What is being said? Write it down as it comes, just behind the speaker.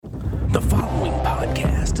The following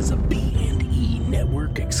podcast is a B&E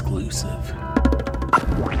Network exclusive.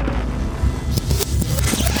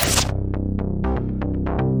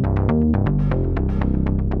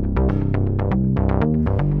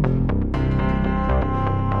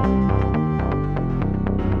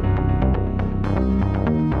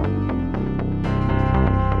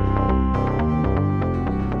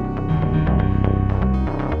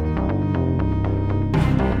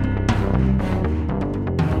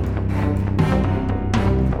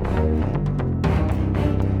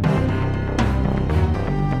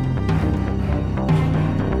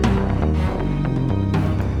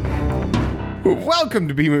 Welcome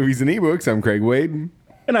to B Movies and Ebooks. I'm Craig Wade.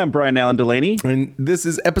 And I'm Brian Allen Delaney. And this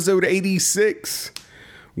is episode 86.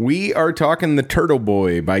 We are talking The Turtle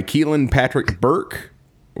Boy by Keelan Patrick Burke.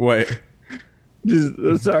 What?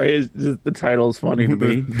 Sorry, the title's funny to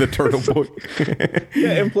me. The Turtle Boy.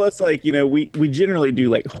 Yeah, and plus, like, you know, we generally do,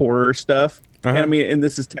 like, horror stuff. Uh-huh. And I mean, and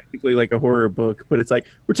this is technically, like, a horror book, but it's like,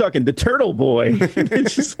 we're talking The Turtle Boy.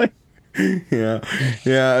 It's just like...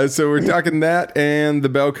 Yeah. So we're talking that and the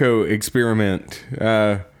Belko experiment.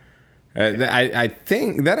 I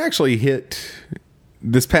think that actually hit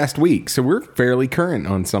this past week, so we're fairly current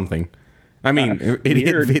on something. I mean, it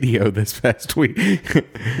hit video this past week.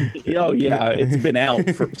 Oh yeah, it's been out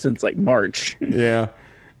since like March. Yeah.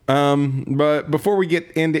 But before we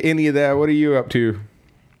get into any of that, what are you up to?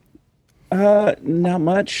 Not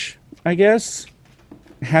much, I guess.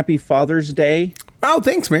 Happy Father's Day. Oh,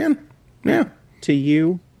 thanks, man. Yeah. To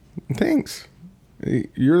you. Thanks.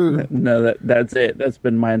 You're No, that's it. That's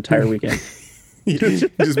been my entire weekend.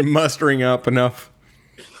 just mustering up enough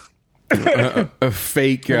a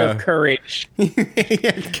fake courage.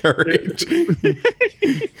 Courage.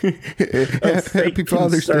 Happy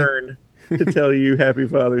Father's Day to tell you Happy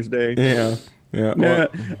Father's Day. Yeah. Yeah. No,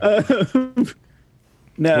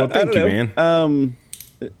 Well, thank you, man.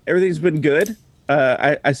 Everything's been good.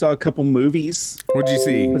 I saw a couple movies. What'd you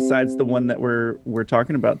see? Besides the one that we're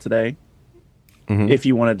talking about today. Mm-hmm. If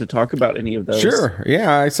you wanted to talk about any of those. Sure.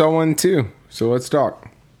 Yeah, I saw one too. So let's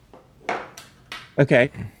talk.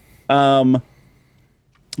 Okay.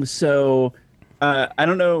 So I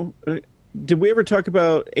don't know. Did we ever talk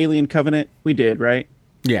about Alien Covenant? We did, right?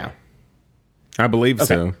 Yeah. I believe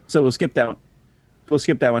so. So we'll skip that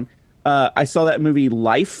one. I saw that movie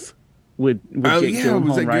Life with Jake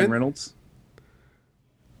Gyllenhaal and Ryan Reynolds.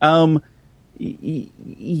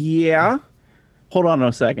 Yeah. Hold on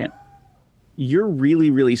a second. You're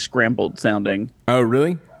really, really scrambled sounding. Oh,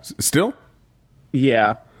 really? Still?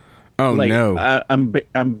 Yeah. Oh, like, no.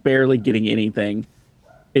 I'm barely getting anything.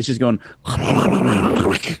 It's just going. All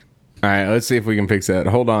right, let's see if we can fix that.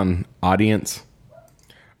 Hold on, audience.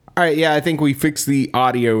 All right, yeah, I think we fixed the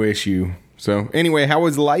audio issue. So, anyway, how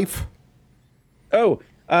was Life? Oh,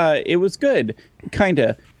 it was good.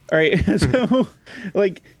 Kinda. All right. So,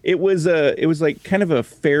 like, it was like kind of a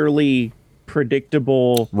fairly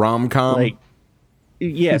predictable rom-com. Like,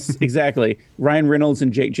 yes, exactly. Ryan Reynolds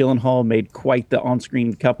and Jake Gyllenhaal made quite the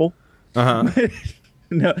on-screen couple. Uh-huh.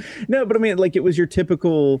 No, but I mean, like, it was your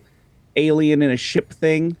typical alien in a ship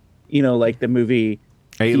thing. You know, like the movie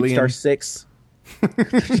Alien? Deep Star 6.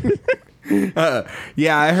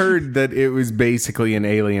 Yeah, I heard that it was basically an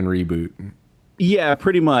Alien reboot. Yeah,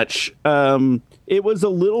 pretty much. It was a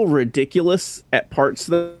little ridiculous at parts,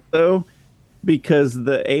 though, because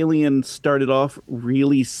the alien started off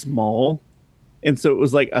really small. And so it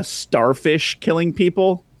was like a starfish killing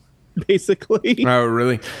people, basically. Oh,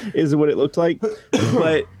 really? Is what it looked like.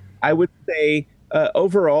 But I would say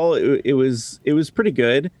overall, it was pretty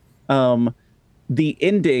good. The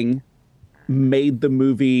ending made the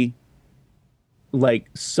movie like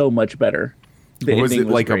so much better. The was it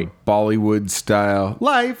like great. a Bollywood style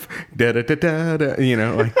Life? Da da da da da. You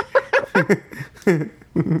know, like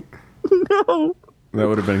No. That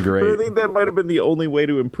would have been great. But I think that might have been the only way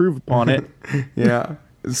to improve upon it. Yeah.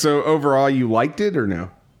 So overall, you liked it or no?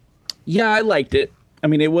 Yeah, I liked it. I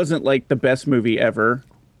mean, it wasn't like the best movie ever.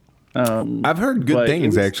 I've heard good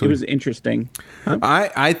things, actually. It was interesting. Huh?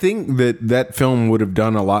 I think that film would have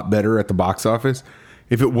done a lot better at the box office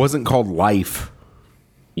if it wasn't called Life.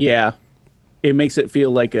 Yeah. It makes it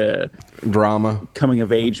feel like a drama, coming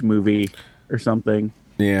of age movie or something.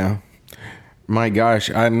 Yeah. My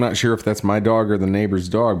gosh, I'm not sure if that's my dog or the neighbor's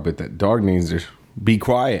dog, but that dog needs to be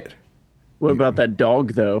quiet. What about that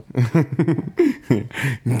dog, though?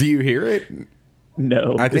 Do you hear it?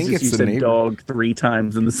 No. I think it's you the said neighbor. Dog 3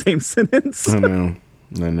 times in the same sentence. I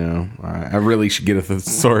know. I really should get a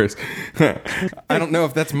thesaurus. I don't know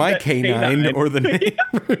if that's my canine or the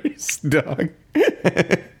neighbor's dog.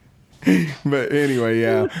 But anyway,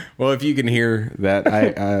 yeah. Well, if you can hear that,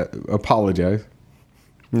 I apologize.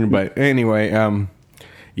 But anyway,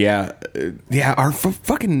 yeah, our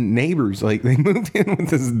fucking neighbors, like, they moved in with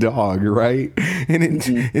this dog, right? And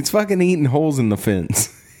it's fucking eating holes in the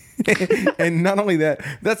fence. And not only that,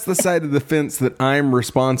 that's the side of the fence that I'm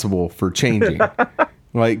responsible for changing.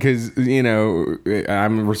 Like, because, you know,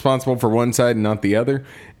 I'm responsible for one side and not the other.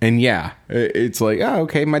 And yeah, it's like, oh,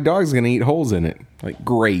 okay, my dog's going to eat holes in it. Like,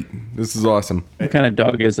 great. This is awesome. What kind of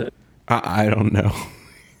dog is it? I don't know.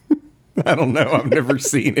 I don't know. I've never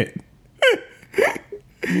seen it.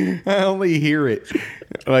 I only hear it.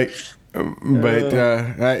 Like, but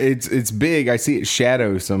it's big. I see its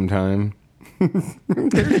shadow sometime.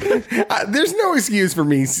 There's no excuse for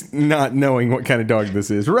me not knowing what kind of dog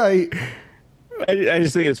this is, right? I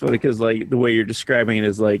just think it's funny because, like, the way you're describing it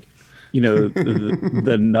is like, you know,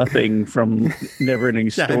 the nothing from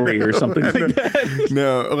Neverending Story or something like that.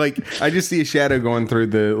 No, like, I just see a shadow going through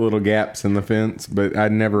the little gaps in the fence, but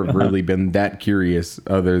I've never really been that curious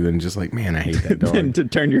other than just like, man, I hate that dog. And to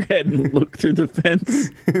turn your head and look through the fence.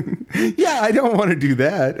 Yeah, I don't want to do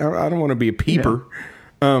that. I don't want to be a peeper.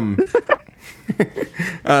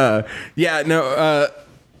 Yeah.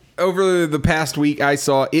 Over the past week, I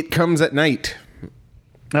saw It Comes at Night.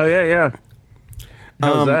 Oh, yeah.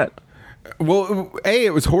 How's that? Well,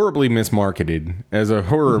 it was horribly mismarketed as a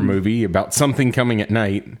horror movie about something coming at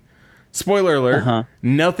night. Spoiler alert,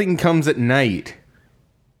 nothing comes at night.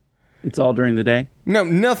 It's all during the day? No,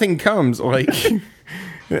 nothing comes. Like,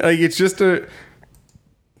 like it's just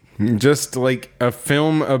like a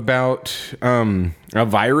film about a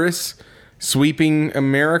virus sweeping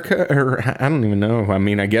America, or I don't even know. I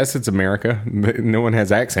mean, I guess it's America. No one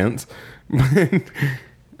has accents.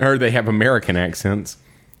 Or they have American accents.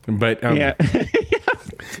 But yeah.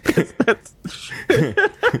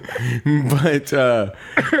 But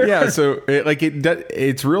yeah, so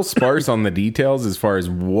it's real sparse on the details as far as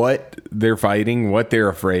what they're fighting, what they're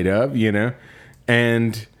afraid of, you know,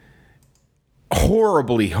 and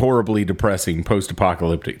horribly depressing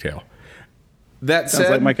post-apocalyptic tale. That Sounds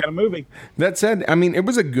said, like my kind of movie. That said, I mean, it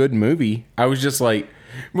was a good movie. I was just like,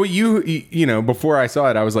 well, you know, before I saw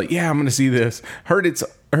it, I was like, yeah, I'm going to see this. Heard it's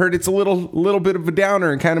a little bit of a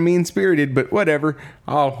downer and kind of mean spirited, but whatever.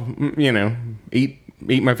 I'll, you know, eat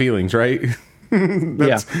my feelings, right?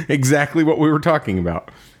 That's exactly what we were talking about.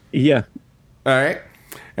 Yeah. All right.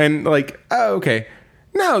 And like, oh, okay.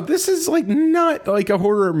 No, this is like not like a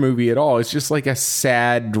horror movie at all. It's just like a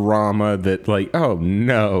sad drama that like, oh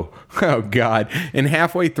no, oh God. And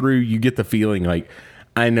halfway through you get the feeling like,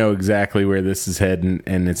 I know exactly where this is heading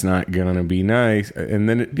and it's not going to be nice. And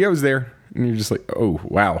then it goes there and you're just like, oh,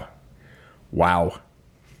 wow.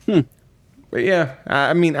 But yeah,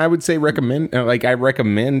 I mean, I would say I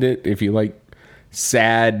recommend it if you like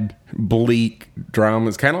sad, bleak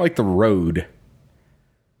dramas, kind of like The Road.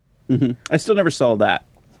 Mm-hmm. I still never saw that.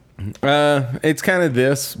 It's kind of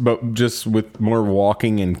this, but just with more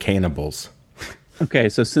walking and cannibals. Okay,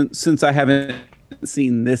 so since I haven't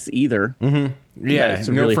seen this either, yeah, it's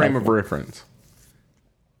no really frame helpful. of reference.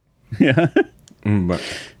 Yeah. But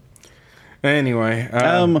anyway,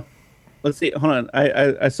 let's see. Hold on.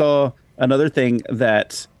 I saw another thing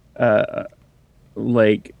that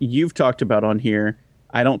like you've talked about on here.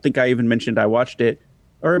 I don't think I even mentioned I watched it,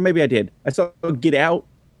 or maybe I did. I saw Get Out.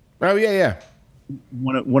 Oh yeah.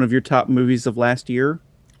 One of your top movies of last year,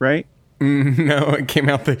 right? No, it came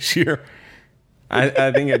out this year.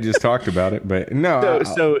 I think I just talked about it, but no.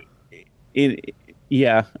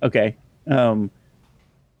 Yeah, okay.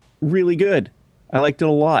 Really good. I liked it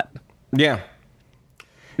a lot. Yeah.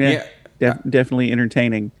 Definitely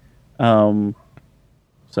entertaining.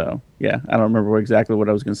 So yeah, I don't remember exactly what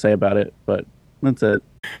I was going to say about it, but that's it.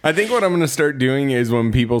 I think what I'm going to start doing is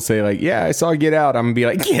when people say like, "Yeah, I saw Get Out," I'm going to be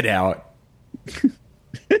like, "Get Out."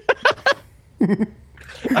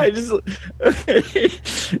 I just okay.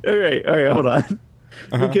 All right, hold on.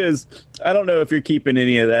 Because I don't know if you're keeping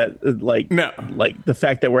any of that, like the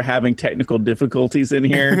fact that we're having technical difficulties in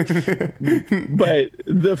here, but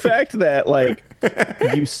the fact that like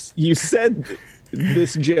you said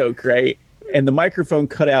this joke, right, and the microphone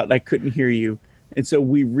cut out and I couldn't hear you, and so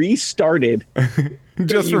we restarted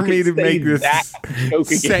just for me to make this joke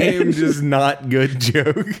same again. just not good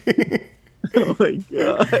joke. Oh my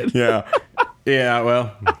God. Yeah.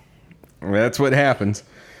 Well, that's what happens.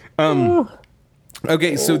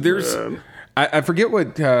 Okay, so there's, I forget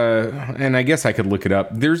what, and I guess I could look it up.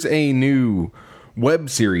 There's a new web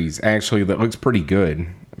series actually that looks pretty good.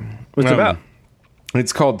 What's it about?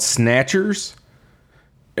 It's called Snatchers.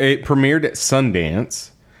 It premiered at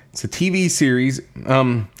Sundance. It's a TV series.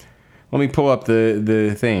 let me pull up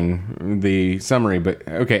the thing, the summary. But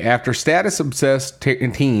okay, after status-obsessed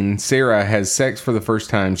teen Sarah has sex for the first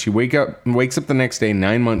time, she wakes up the next day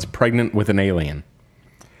 9 months pregnant with an alien.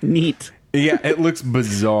 Neat. Yeah, it looks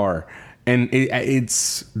bizarre. And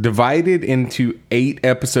it's divided into 8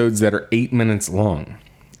 episodes that are 8 minutes long.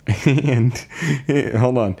 And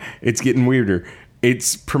hold on, it's getting weirder.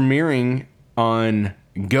 It's premiering on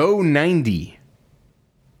Go90.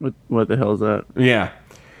 What the hell is that? Yeah.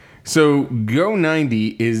 So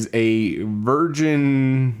Go90 is a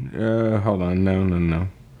Virgin. Hold on, no.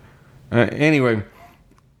 Anyway,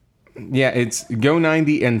 yeah, it's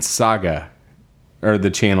Go90 and Saga are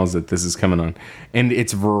the channels that this is coming on, and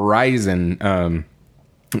it's Verizon.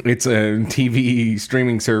 It's a TV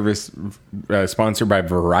streaming service sponsored by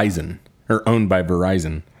Verizon or owned by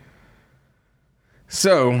Verizon.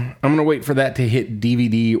 So I'm going to wait for that to hit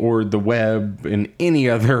DVD or the web in any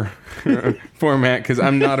other format, because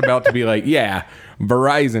I'm not about to be like, yeah,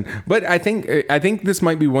 Verizon. But I think this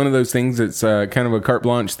might be one of those things that's kind of a carte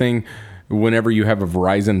blanche thing whenever you have a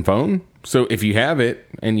Verizon phone. So if you have it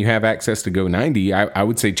and you have access to Go90, I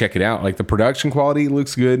would say check it out. Like, the production quality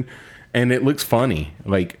looks good and it looks funny.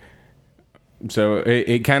 Like, so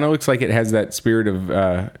it kind of looks like it has that spirit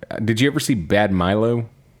of. Did you ever see Bad Milo?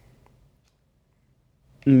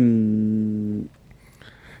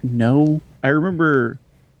 No, I remember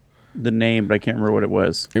the name, but I can't remember what it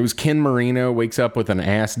was. It was Ken Marino wakes up with an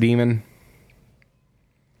ass demon.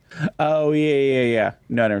 Oh yeah.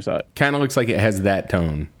 No, I never saw it. Kind of looks like it has that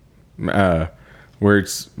tone, where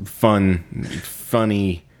it's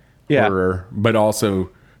funny horror, but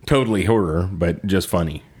also totally horror, but just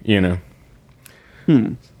funny.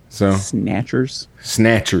 So Snatchers.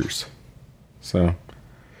 So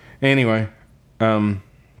anyway.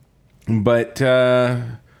 But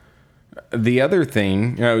the other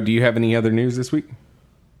thing, do you have any other news this week?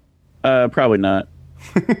 Probably not.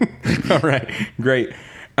 All right, great.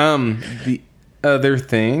 The other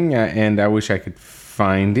thing, and I wish I could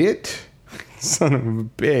find it. Son of a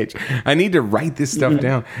bitch. I need to write this stuff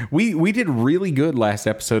down. We did really good last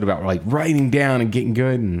episode about like writing down and getting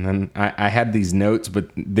good. And then I had these notes, but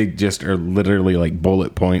they just are literally like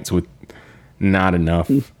bullet points with not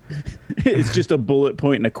enough. It's just a bullet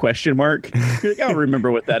point and a question mark. You're like, I'll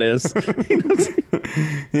remember what that is.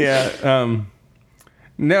 Yeah.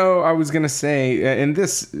 No, I was going to say, and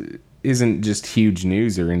this isn't just huge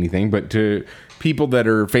news or anything, but to people that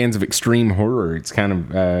are fans of extreme horror, it's kind of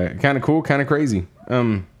cool, kind of crazy.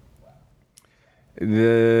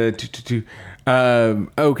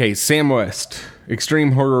 Okay, Sam West,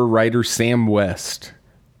 extreme horror writer Sam West,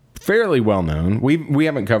 fairly well known. We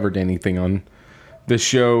haven't covered anything on the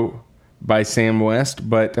show by Sam West,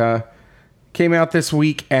 but came out this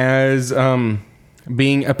week as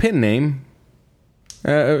being a pen name.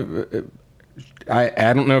 I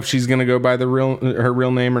don't know if she's going to go by her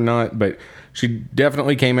real name or not, but she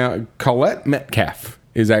definitely came out. Colette Metcalf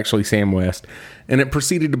is actually Sam West, and it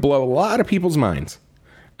proceeded to blow a lot of people's minds.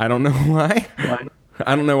 I don't know why.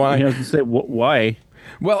 I don't know why. I was going to say, why?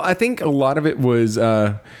 Well, I think a lot of it was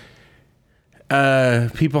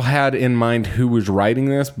people had in mind who was writing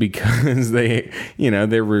this, because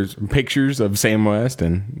there was pictures of Sam West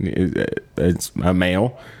and it's a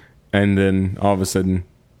male, and then all of a sudden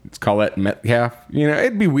it's Colette Metcalf.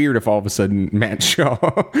 It'd be weird if all of a sudden Matt Shaw,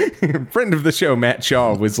 friend of the show, Matt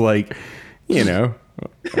Shaw, was like, just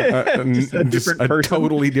a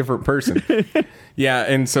totally different person. Yeah,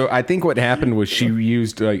 and so I think what happened was she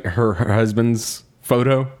used like her husband's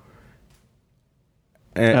photo.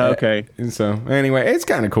 Okay. So anyway, it's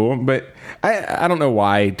kind of cool, but I don't know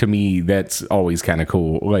why. To me, that's always kind of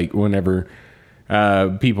cool. Like whenever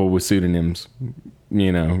people with pseudonyms,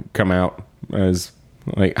 come out as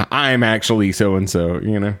like, I'm actually so and so.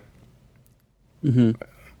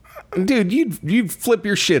 Dude, you'd flip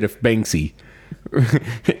your shit if Banksy,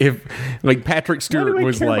 if like Patrick Stewart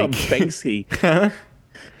was like Banksy. Huh?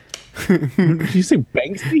 Did you say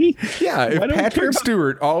Banksy? Yeah, if Patrick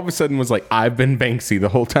Stewart all of a sudden was like, I've been Banksy the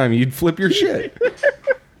whole time, you'd flip your shit.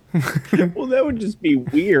 Well, that would just be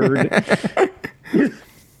weird.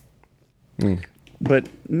 But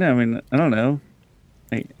no, I mean, I don't know.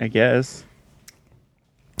 I guess.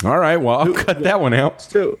 All right, well, I'll cut that one out.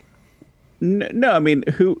 So, no, I mean,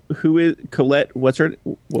 who is Colette? What was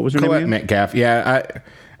her Colette name? Metcalf. Yeah,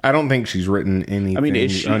 I don't think she's written anything. I mean,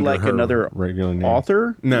 is she like another regular name.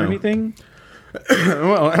 Author No. or anything?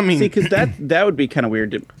 Well, I mean, see, because that would be kind of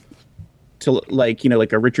weird to like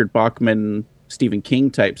like a Richard Bachman, Stephen King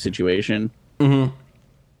type situation. Mm-hmm.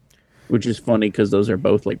 Which is funny because those are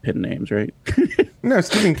both like pen names, right? No,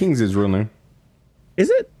 Stephen King's his real name. Is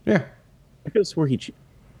it? Yeah. I could have swore he.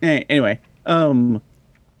 Anyway,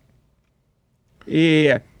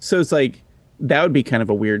 yeah. So it's like that would be kind of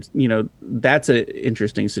a weird, that's an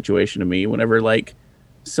interesting situation to me. Whenever like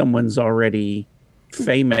someone's already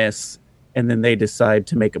famous and then they decide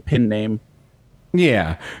to make a pen name.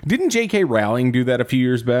 Yeah, didn't J.K. Rowling do that a few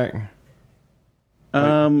years back?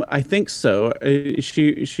 I think so.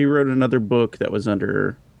 She wrote another book that was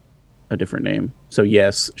under a different name. So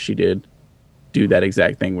yes, she did do that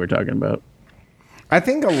exact thing we're talking about. I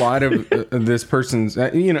think a lot of this person's, I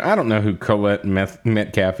don't know who Colette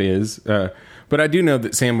Metcalf is, but I do know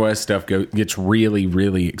that Sam West stuff gets really,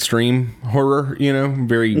 really extreme horror,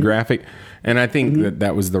 very graphic. And I think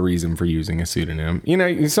that was the reason for using a pseudonym.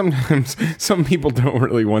 Sometimes some people don't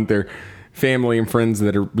really want their family and friends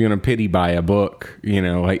that are pity buy a book,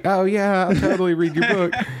 like, oh yeah, I'll totally read your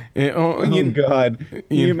book. And, God, can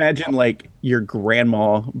you imagine like your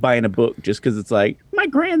grandma buying a book just because it's like my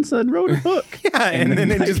grandson wrote a book? Yeah, and then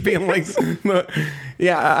it just being like,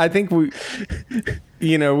 yeah, I think we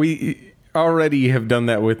already have done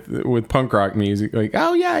that with punk rock music. Like,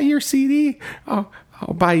 oh yeah, your CD. Oh,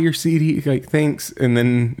 I'll buy your CD. Like, thanks. And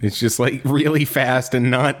then it's just like really fast and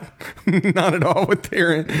not at all what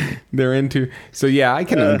they're into. So yeah, I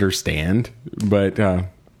can understand. But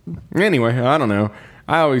anyway, I don't know.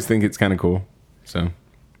 I always think it's kind of cool. So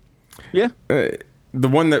yeah. The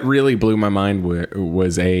one that really blew my mind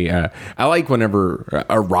was I like whenever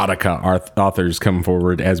erotica authors come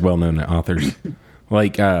forward as well-known authors.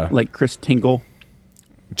 like Chris Tingle.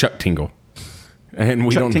 Chuck Tingle. And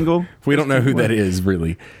we don't know who that is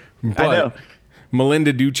really. But I know.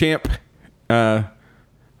 Melinda Duchamp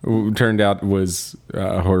turned out was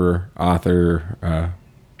a horror author. I'm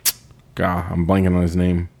blanking on his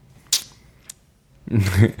name.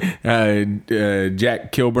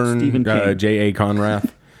 Jack Kilburn, J.A.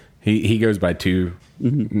 Conrath. He goes by two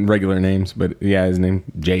regular names, but yeah, his name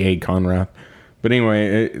J.A. Conrath. But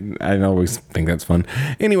anyway, I always think that's fun.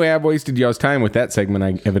 Anyway, I've wasted y'all's time with that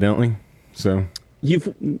segment, evidently. So I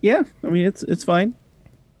mean, it's fine.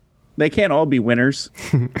 They can't all be winners.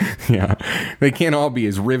 Yeah, they can't all be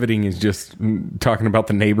as riveting as just talking about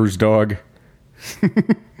the neighbor's dog.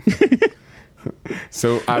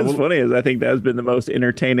 So what's funny is I think that's been the most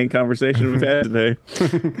entertaining conversation we've had today.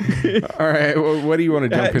 All right, well, what do you want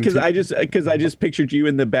to jump into? Because I just pictured you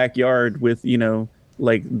in the backyard with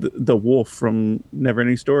like the wolf from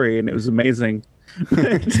Neverending Story, and it was amazing.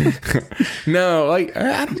 No, like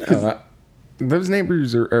I don't know. Those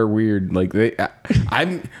neighbors are weird. Like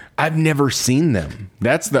I've never seen them.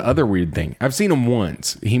 That's the other weird thing. I've seen him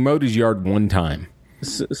once. He mowed his yard one time.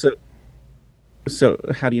 So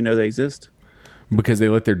how do you know they exist? Because they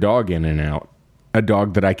let their dog in and out. A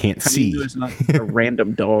dog that I can't see. It's not a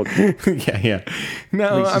random dog. Yeah.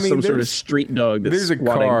 No, I mean some sort of street dog. There's a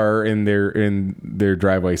car in their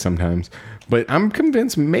driveway sometimes, but I'm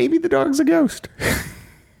convinced maybe the dog's a ghost.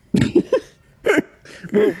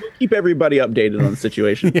 We'll keep everybody updated on the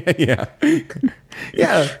situation. Yeah.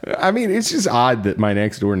 I mean, it's just odd that my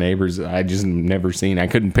next door neighbors I just never seen. I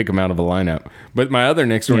couldn't pick them out of a lineup. But my other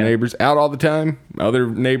next door neighbors out all the time. Other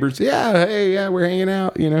neighbors, we're hanging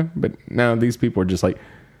out, But now these people are just like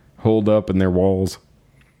holed up in their walls.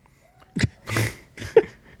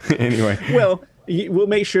 Anyway, well, we'll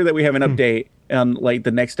make sure that we have an update on like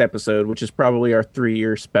the next episode, which is probably our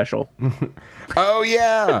 3-year special. Oh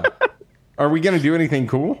yeah. Are we going to do anything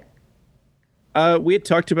cool? We had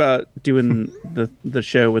talked about doing the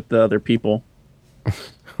show with the other people.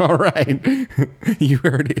 All right. You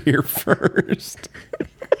heard it here first.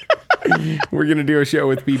 We're going to do a show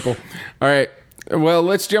with people. All right. Well,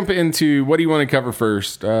 let's jump into what do you want to cover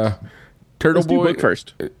first? Turtle let's Boy? Do book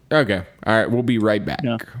first. Okay. All right. We'll be right back.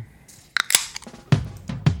 Yeah.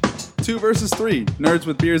 2 versus 3, Nerds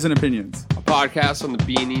with Beers and Opinions. A podcast on the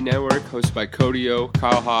B&E Network hosted by Cody O,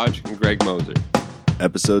 Kyle Hodge, and Greg Moser.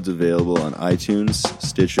 Episodes available on iTunes,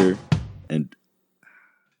 Stitcher, and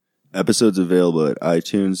episodes available at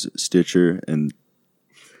iTunes, Stitcher, and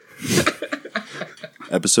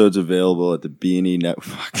episodes available at the B&E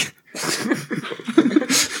Network.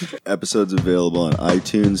 Episodes available on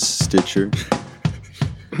iTunes, Stitcher,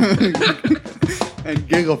 and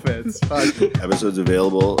Giggle Fits. Episodes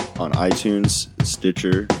available on iTunes,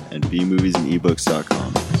 Stitcher, and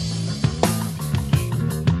bmoviesandebooks.com.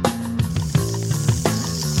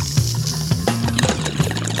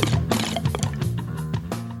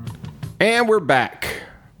 And we're back.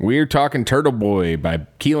 We're talking Turtle Boy by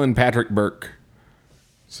Keelan Patrick Burke.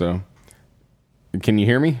 So, can you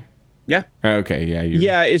hear me? Yeah. Okay, yeah.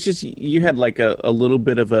 Yeah, it's just you had like a little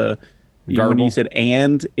bit of a... when you said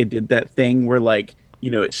 "and," it did that thing where like,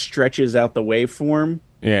 it stretches out the waveform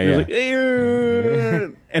Yeah, It was yeah.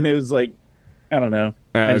 like, and it was like, I don't know.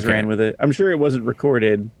 I just okay. ran with it. I'm sure it wasn't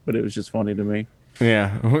recorded, but it was just funny to me.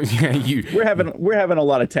 Yeah. Yeah, We're having a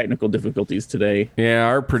lot of technical difficulties today, yeah,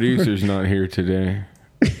 our producer's not here today.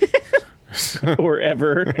 or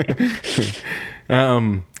ever.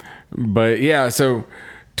 But yeah, so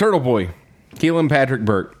Turtle Boy, Keelan Patrick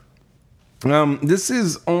Burke. This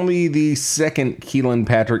is only the second Keelan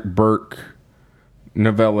Patrick Burke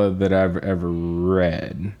novella that I've ever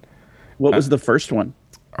read. What was the first one?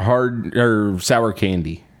 Hard or Sour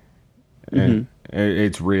Candy. And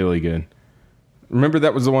it's really good. Remember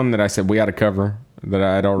that was the one that I said we got to cover that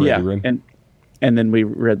I had already read? And then we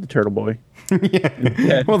read the Turtle Boy.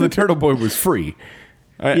 Yeah. Well, the Turtle Boy was free.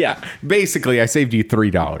 Yeah. Basically, I saved you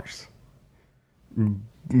 $3.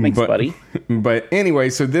 Thanks, buddy. But anyway,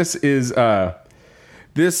 so this is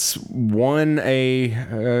this won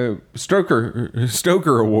a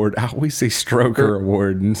Stoker Award. I always say Stroker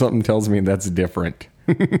Award, and something tells me that's different.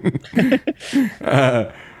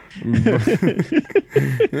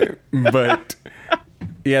 But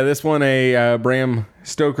yeah, this won a Bram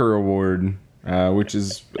Stoker Award, which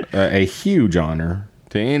is a huge honor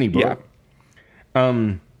to any book. Yeah.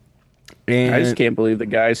 And I just can't believe the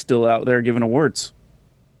guy's still out there giving awards.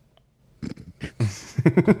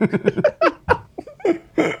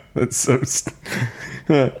 That's so.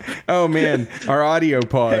 Oh man, our audio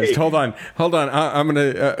paused. Hey. Hold on. I'm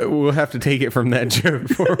gonna. We'll have to take it from that joke.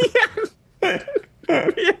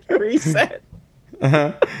 Reset. We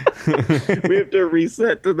have to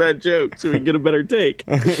reset to that joke so we can get a better take.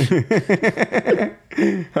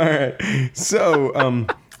 All right. So,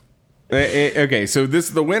 okay. So this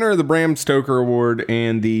is the winner of the Bram Stoker Award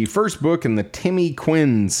and the first book in the Timmy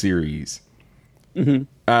Quinn series.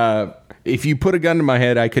 If you put a gun to my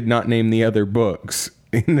head, I could not name the other books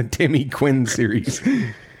in the Timmy Quinn series.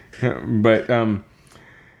 But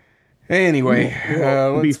anyway,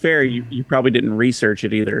 To be fair, you probably didn't research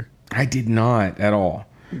it either. I did not at all.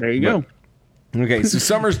 There you go. Okay, so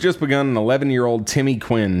summer's just begun, and 11-year-old Timmy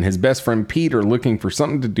Quinn and his best friend Pete are looking for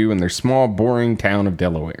something to do in their small, boring town of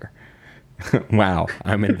Delaware. Wow,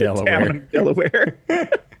 I'm in Delaware. Town of Delaware.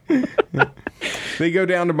 They go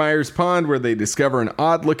down to Myers Pond, where they discover an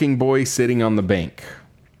odd-looking boy sitting on the bank.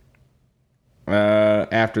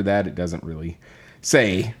 After that, it doesn't really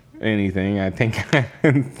say anything. I think,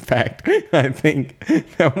 in fact, I think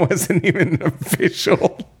that wasn't even an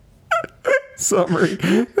official summary.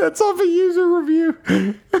 That's off a user review.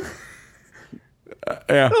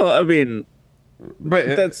 Yeah, Well, I mean, but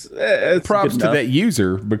that's props to that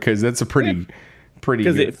user because that's a pretty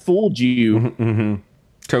because good. it fooled you.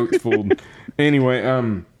 Totes fooled. Anyway,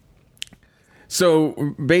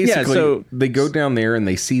 so basically, so- they go down there and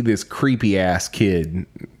they see this creepy ass kid.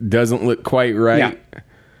 Doesn't look quite right. Yeah.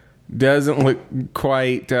 Doesn't look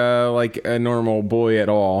quite like a normal boy at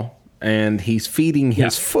all. And he's feeding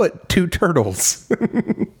his foot to turtles.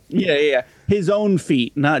 Yeah. His own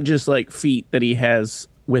feet, not just like feet that he has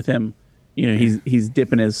with him. You know, he's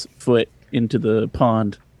dipping his foot into the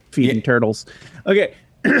pond, feeding turtles. Okay,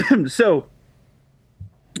 so,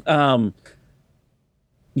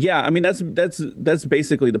 yeah, I mean that's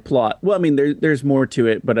basically the plot. Well, I mean there's more to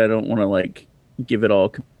it, but I don't want to like give it all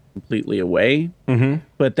completely away. Mm-hmm.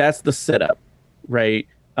 But that's the setup, right?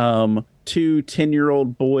 2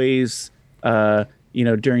 10-year-old boys,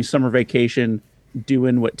 during summer vacation,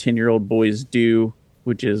 doing what 10-year-old boys do,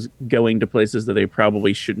 which is going to places that they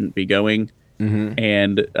probably shouldn't be going,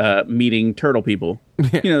 and meeting turtle people.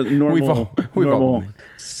 You know, normal all-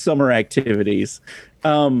 summer activities.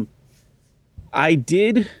 I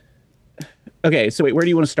did. Okay, so wait, where do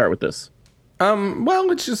you want to start with this? Well,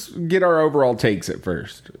 let's just get our overall takes at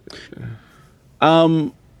first.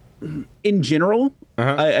 In general,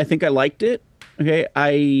 I think I liked it. Okay,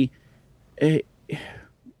 I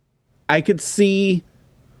could see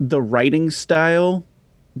the writing style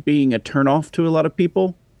being a turnoff to a lot of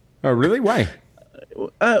people. Oh, really? Why?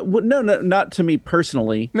 Well, no, not to me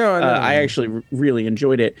personally. No. I actually really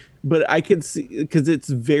enjoyed it, but I could see because it's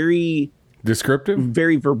very Descriptive?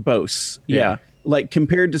 very verbose. Yeah. Yeah. Like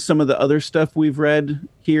compared to some of the other stuff we've read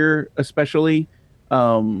here, especially,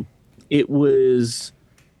 it was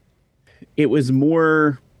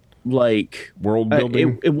more like World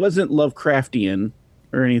building? it wasn't Lovecraftian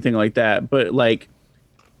or anything like that, but like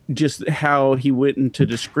just how he went into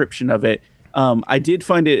description of it. I did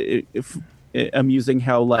find it amusing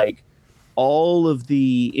how like all of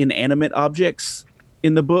the inanimate objects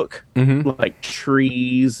in the book, like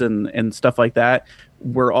trees and stuff like that,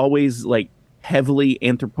 were always like heavily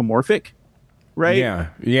anthropomorphic, right?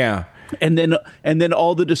 Yeah. And then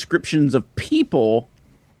all the descriptions of people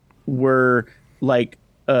were like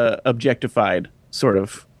objectified sort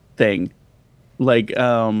of thing. Like,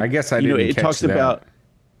 I guess I didn't it catch talks that. about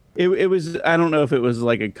it was, I don't know if it was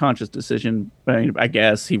like a conscious decision. I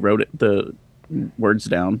guess he wrote the words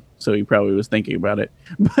down, so he probably was thinking about it.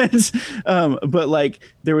 But like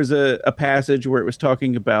there was a passage where it was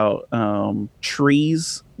talking about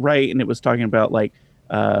trees, right? And it was talking about like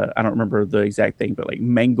I don't remember the exact thing, but like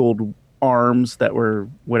mangled arms that were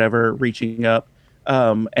whatever reaching up.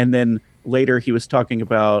 And then later he was talking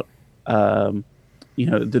about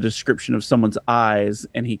the description of someone's eyes,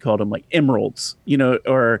 and he called them like emeralds,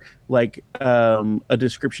 or like a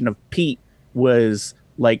description of Pete was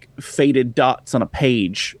like faded dots on a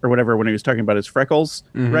page or whatever when he was talking about his freckles,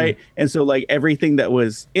 right? And so like everything that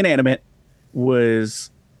was inanimate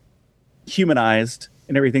was humanized,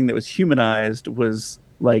 and everything that was humanized was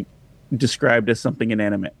like described as something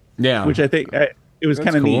inanimate. Yeah, which I think it was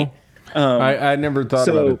kind of cool. neat. I never thought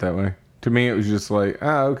about it that way. To me, it was just like,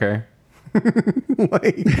 okay.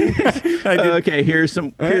 Okay, here's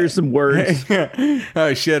some words.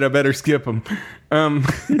 Oh shit! I better skip them.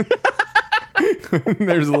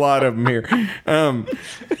 There's a lot of them here.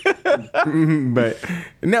 But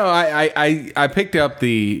no, I picked up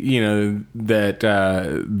the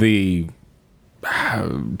the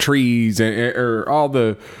trees or all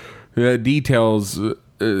the details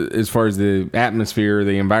as far as the atmosphere,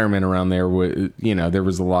 the environment around there. There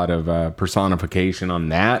was a lot of personification on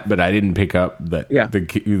that, but I didn't pick up that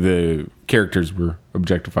the characters were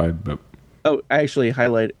objectified. But I actually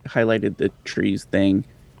highlighted the trees thing,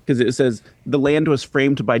 because it says the land was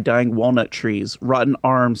framed by dying walnut trees, rotten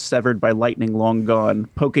arms severed by lightning long gone,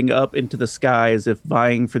 poking up into the sky as if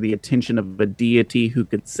vying for the attention of a deity who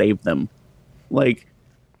could save them. Like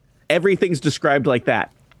everything's described like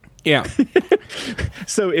that. yeah.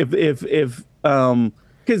 So if because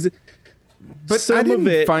But I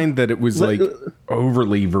didn't find that it was like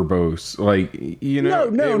overly verbose. Like,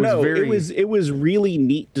 No. It was really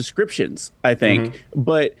neat descriptions, I think.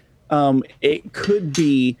 But it could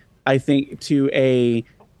be, I think, to a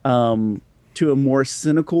more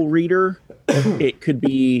cynical reader, it could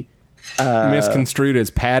be misconstrued as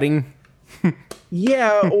padding.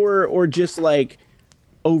 Yeah, or just like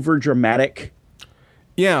over dramatic.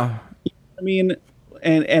 Yeah. I mean,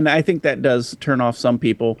 and I think that does turn off some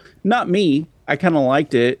people. Not me. I kind of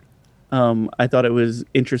liked it. I thought it was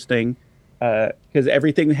interesting because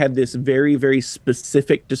everything had this very, very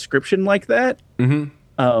specific description like that.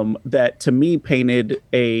 That to me painted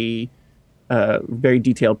a very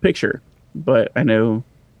detailed picture. But I know,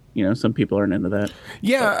 some people aren't into that.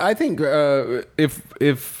 Yeah, I think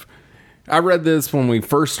if I read this when we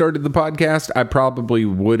first started the podcast, I probably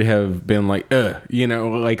would have been like,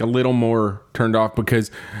 like a little more turned off,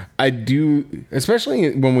 because I do,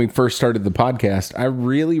 especially when we first started the podcast, I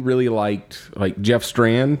really, really liked like Jeff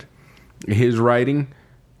Strand, his writing,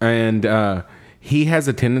 and he has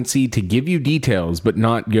a tendency to give you details, but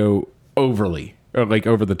not go overly like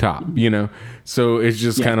over the top, so it's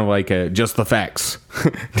just kind of like a just the facts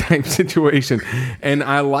type situation, and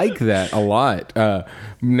I like that a lot.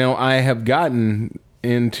 Now I have gotten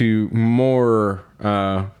into more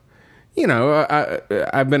I've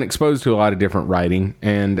been exposed to a lot of different writing,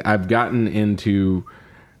 and I've gotten into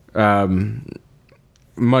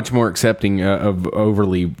much more accepting of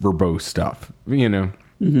overly verbose stuff,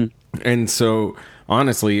 and so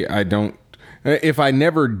honestly, I don't. If I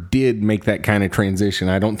never did make that kind of transition,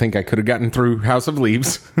 I don't think I could have gotten through House of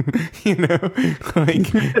Leaves.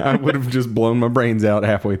 I would have just blown my brains out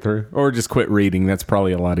halfway through, or just quit reading. That's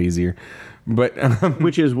probably a lot easier. But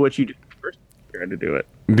which is what you did first. You tried to do it.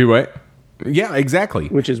 Do what? Yeah, exactly.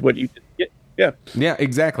 Which is what you did. Yeah,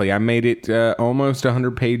 exactly. I made it almost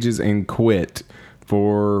 100 pages and quit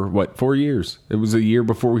for 4 years. It was a year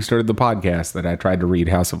before we started the podcast that I tried to read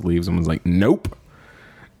House of Leaves and was like, nope.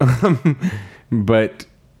 But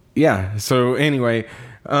yeah, so anyway,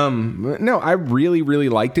 no, I really, really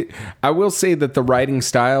liked it. I will say that the writing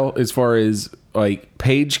style, as far as like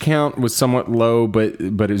page count, was somewhat low, but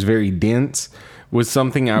it was very dense, was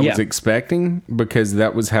something I was expecting, because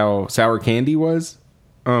that was how Sour Candy was.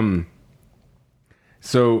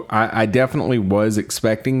 So I definitely was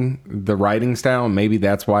expecting the writing style, and maybe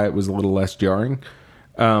that's why it was a little less jarring.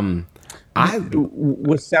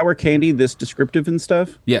 Was Sour Candy this descriptive and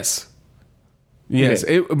stuff? Yes. Okay.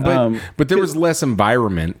 But there was less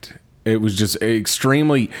environment. It was just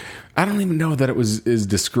extremely. I don't even know that it was as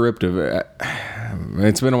descriptive.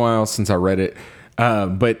 It's been a while since I read it,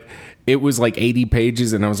 but it was like 80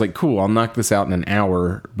 pages, and I was like, "Cool, I'll knock this out in an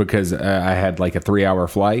hour," because I had like a 3-hour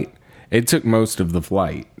flight. It took most of the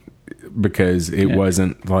flight, because it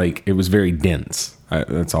wasn't like, it was very dense.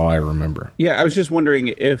 That's all I remember. Yeah, I was just wondering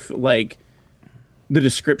if like the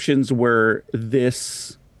descriptions were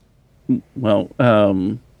this, well,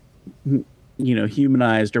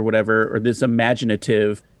 humanized or whatever, or this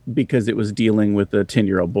imaginative because it was dealing with a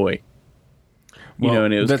 10-year-old boy.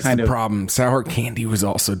 And it was that's kind the of problem. Sour Candy was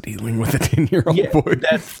also dealing with a 10-year-old boy.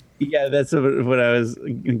 That's what I was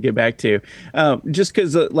going to get back to. Just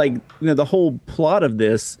because, the whole plot of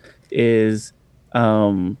this is,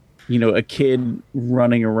 a kid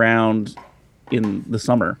running around in the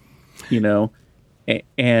summer,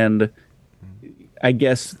 and I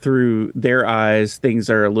guess through their eyes, things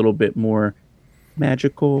are a little bit more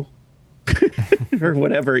magical or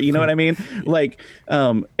whatever. You know what I mean? Like,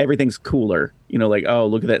 everything's cooler, like, oh,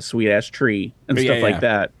 look at that sweet ass tree and stuff like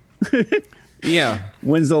that. Yeah.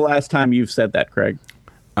 When's the last time you've said that, Craig?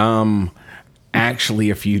 Actually,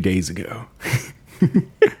 a few days ago.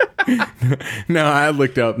 No, I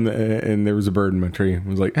looked up and there was a bird in my tree. I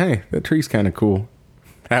was like, hey, that tree's kind of cool.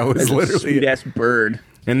 That was literally a sweet ass bird.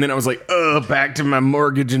 And then I was like, back to my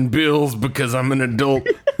mortgage and bills because I'm an adult.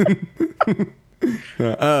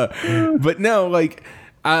 But no, like,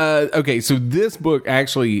 okay, so this book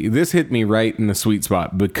actually, this hit me right in the sweet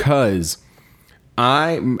spot because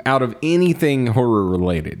out of anything horror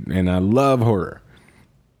related, and I love horror,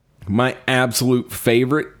 my absolute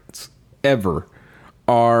favorites ever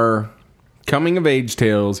are coming of age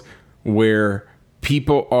tales where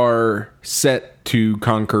people are set to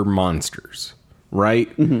conquer monsters, right?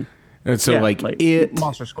 Mm-hmm. And so like it,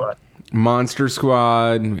 Monster Squad,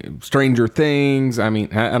 Stranger Things. I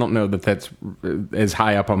mean, I don't know that that's as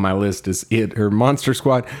high up on my list as it or Monster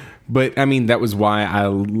Squad, but I mean, that was why I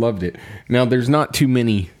loved it. Now, there's not too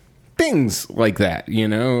many things like that,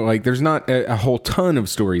 like there's not a whole ton of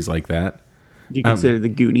stories like that. Do you consider the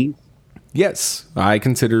Goonies? Yes, I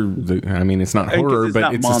consider it's not horror,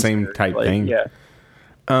 but it's the same type thing. Yeah.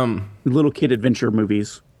 Little kid adventure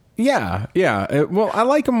movies. Yeah. Well, I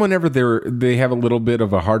like them whenever they have a little bit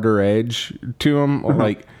of a harder edge to them. Uh-huh.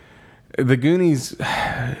 Like the Goonies.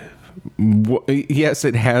 Yes,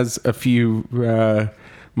 it has a few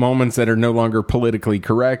moments that are no longer politically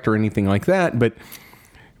correct or anything like that, but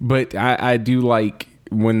I do like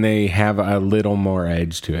when they have a little more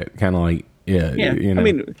edge to it, kind of like I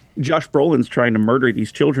mean, Josh Brolin's trying to murder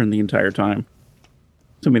these children the entire time.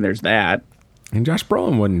 So I mean, there's that. And Josh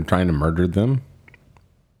Brolin wasn't trying to murder them.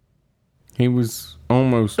 He was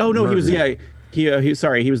almost. Oh no, murdered. he was.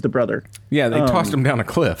 He was the brother. Yeah, they tossed him down a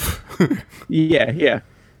cliff. Yeah.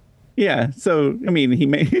 So I mean,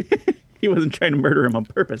 he wasn't trying to murder him on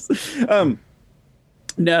purpose.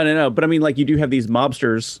 No. But I mean, like, you do have these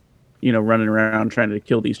mobsters, running around trying to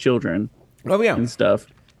kill these children. Oh yeah, and stuff.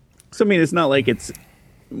 So I mean, it's not like it's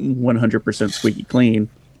 100% squeaky clean.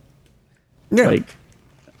 Yeah. Like,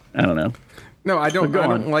 I don't know. No, I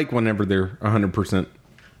don't like whenever they're 100%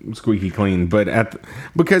 squeaky clean, but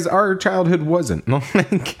because our childhood wasn't.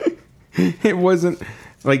 Like, it wasn't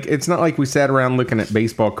like, it's not like we sat around looking at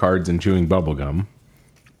baseball cards and chewing bubble gum.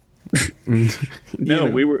 No,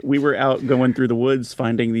 we were out going through the woods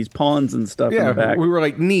finding these pawns and stuff in the back. We were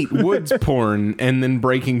like, neat woods porn and then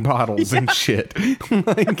breaking bottles and shit.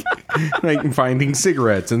 like finding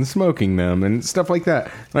cigarettes and smoking them and stuff like that.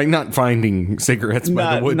 Like, not finding cigarettes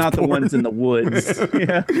by the woods. Not porn. the ones in the woods.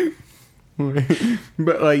 Yeah.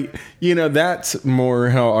 But like, that's more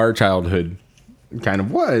how our childhood kind of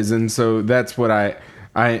was, and so that's what I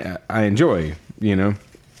enjoy,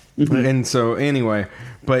 Mm-hmm. And so anyway,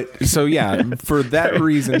 but so yeah, for that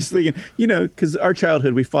reason, I was thinking, because our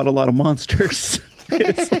childhood, we fought a lot of monsters.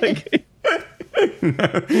 It's like,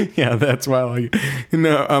 yeah, that's why.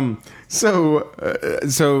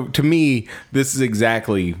 So to me, this is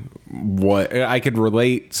exactly what I could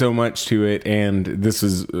relate so much to it, and this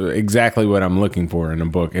is exactly what I'm looking for in a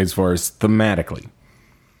book as far as thematically.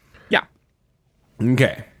 Yeah.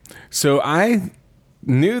 Okay. So I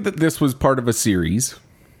knew that this was part of a series.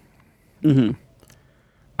 Mm-hmm.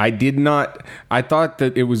 I thought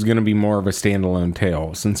that it was going to be more of a standalone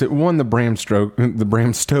tale since it won the Bram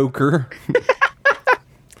Stoker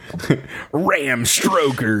Ram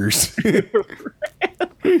Strokers.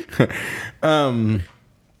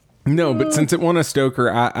 No, but since it won a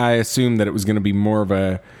Stoker, I assumed that it was going to be more of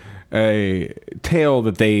a tale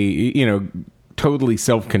that they, totally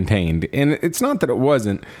self-contained. And it's not that it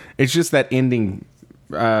wasn't. It's just that ending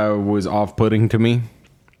was off-putting to me.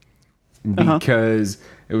 Because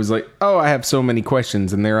it was like, oh, I have so many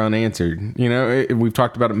questions and they're unanswered. We've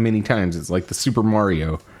talked about it many times. It's like the Super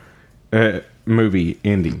Mario movie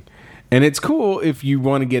ending. And it's cool if you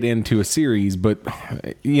want to get into a series, but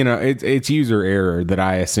it's user error that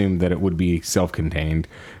I assumed that it would be self-contained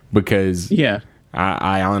because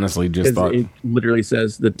I honestly just thought it literally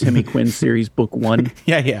says the Timmy Quinn series book 1.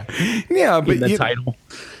 yeah, but in the title.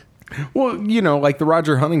 Well, like the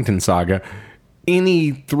Roger Huntington saga,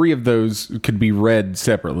 any 3 of those could be read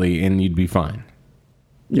separately and you'd be fine.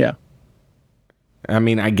 Yeah. I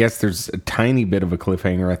mean, I guess there's a tiny bit of a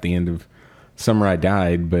cliffhanger at the end of Samurai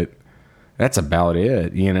Died, but that's about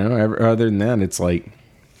it, Other than that, it's like,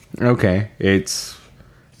 okay,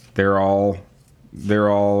 they're all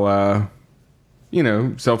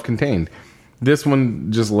self-contained. This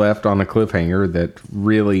one just left on a cliffhanger that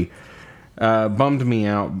really bummed me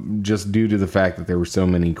out just due to the fact that there were so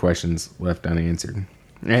many questions left unanswered.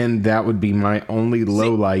 And that would be my only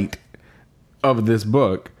low light of this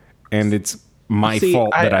book, and it's my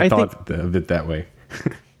fault that I thought of it that way.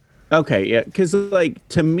 Okay, yeah, because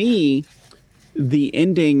to me, the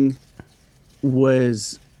ending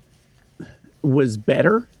was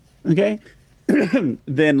better, okay, than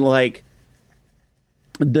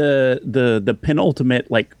the penultimate,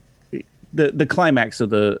 the climax of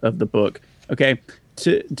the book. Okay,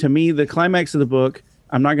 to me, the climax of the book.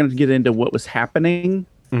 I'm not going to get into what was happening,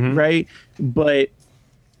 right? But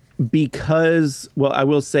because, I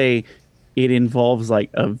will say, it involves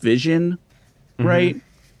a vision, right?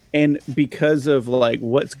 And because of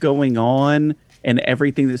what's going on and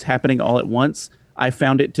everything that's happening all at once, I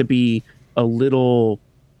found it to be a little,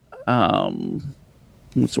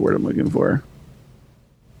 what's the word I'm looking for?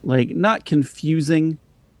 Not confusing,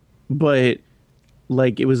 but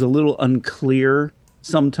it was a little unclear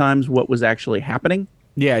sometimes what was actually happening.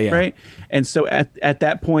 Yeah. Right. And so at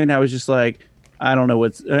that point, I was just like, I don't know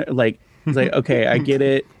what's it's like, okay, I get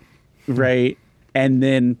it. Right. And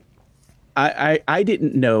then I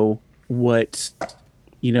didn't know what,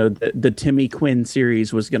 the Timmy Quinn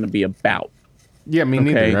series was going to be about. Yeah, me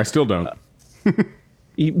neither. I still don't.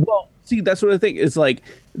 Well, see, that's what I think. It's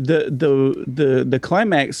the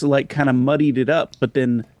climax kind of muddied it up, but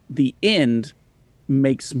then the end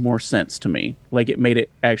makes more sense to me. It made it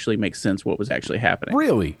actually make sense what was actually happening.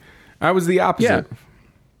 Really? I was the opposite. Yeah.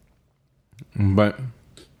 But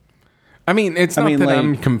I mean, it's not that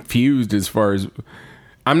I'm confused as far as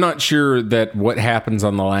I'm not sure that what happens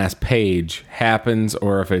on the last page happens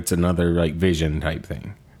or if it's another vision type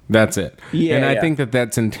thing. That's it. Yeah, and I think that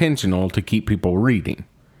that's intentional to keep people reading,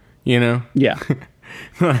 Yeah.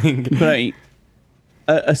 But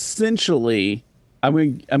essentially, I'm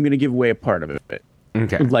going to give away a part of it.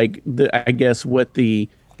 Okay. I guess what the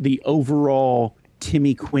overall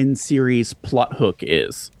Timmy Quinn series plot hook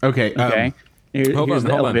is. Okay. Okay. Hold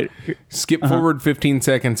on. Skip forward 15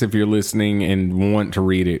 seconds if you're listening and want to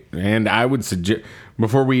read it. And I would suggest,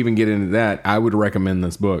 before we even get into that, I would recommend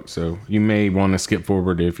this book. So you may want to skip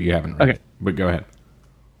forward if you haven't read it. But go ahead.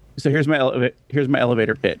 So here's my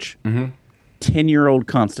elevator pitch. 10-year-old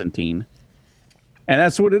Constantine. And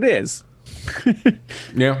that's what it is.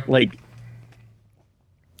 Yeah.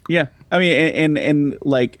 Yeah. I mean, and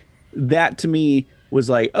that to me was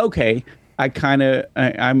okay,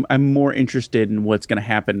 I'm more interested in what's going to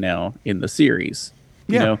happen now in the series.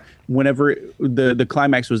 Whenever the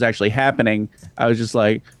climax was actually happening, I was just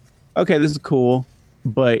like, okay, this is cool,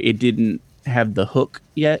 but it didn't have the hook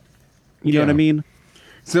yet. You know what I mean?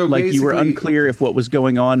 So you were unclear if what was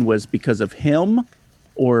going on was because of him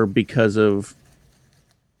or because of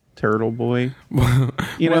Turtle Boy. What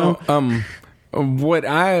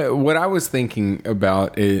I was thinking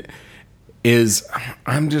about is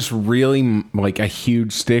I'm just really a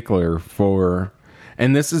huge stickler for,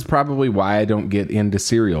 and this is probably why I don't get into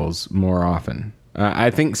serials more often.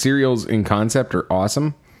 I think serials in concept are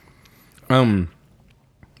awesome.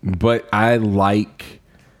 But I like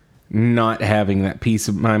not having that piece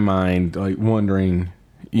of my mind, wondering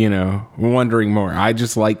more. I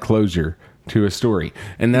just like closure to a story.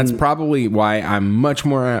 And that's probably why I'm much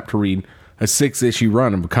more apt to read a 6-issue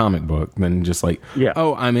run of a comic book than just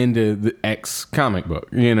oh, I'm into the X comic book,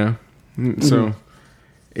 So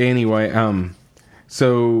anyway,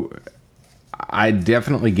 so I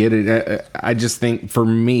definitely get it. I just think for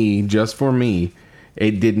me,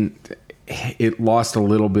 it lost a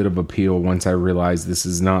little bit of appeal once I realized this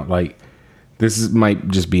is not might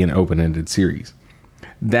just be an open-ended series.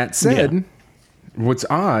 That said, what's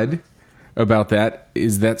odd about that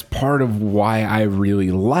is that's part of why I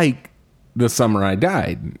really like The Samurai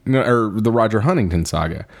Died, or the Roger Huntington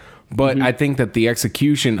saga. But I think that the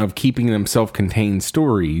execution of keeping them self-contained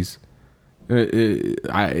stories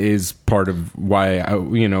is part of why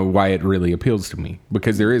why it really appeals to me,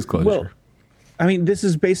 because there is closure. Well, I mean, this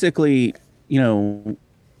is basically,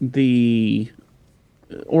 the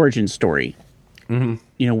origin story. You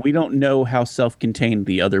know, we don't know how self-contained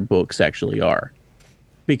the other books actually are,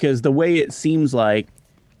 because the way it seems like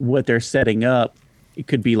what they're setting up, it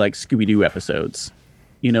could be like Scooby-Doo episodes,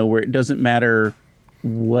 you know, where it doesn't matter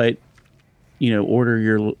what, you know,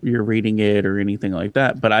 order you're reading it or anything like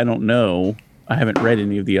that. But I don't know. I haven't read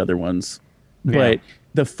any of the other ones. Yeah. But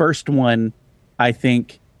the first one, I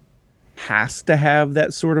think, has to have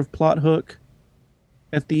that sort of plot hook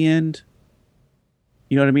at the end.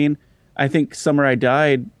 You know what I mean? I think Summer I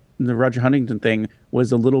Died, the Roger Huntington thing,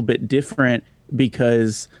 was a little bit different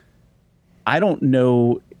because I don't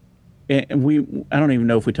know, and I don't even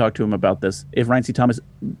know if we talked to him about this, if Ryan C. Thomas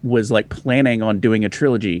was like planning on doing a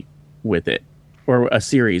trilogy with it or a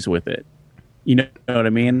series with it. You know what I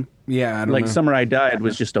mean? Yeah, I don't like know. Summer I Died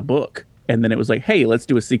was just a book, and then it was like, hey, let's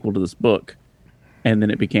do a sequel to this book, and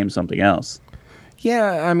then it became something else.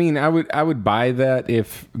 Yeah, I mean, I would buy that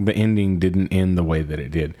if the ending didn't end the way that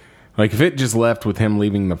it did. Like, if it just left with him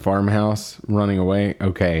leaving the farmhouse, running away,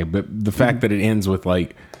 okay. But the fact that it ends with,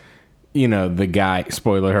 like, you know, the guy,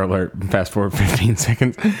 spoiler alert, fast forward 15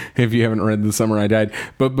 seconds if you haven't read The Summer I Died.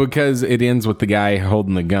 But because it ends with the guy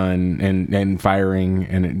holding the gun and firing,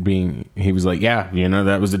 and it being, he was like, yeah, you know,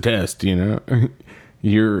 that was a test, you know.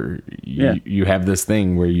 You have this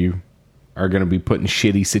thing where you are going to be put in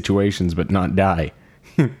shitty situations but not die,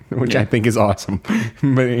 which I think is awesome.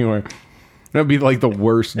 But anyway, that'd be like the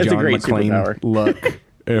worst It's a John great McClane superpower. luck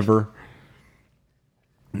ever.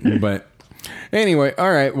 But anyway,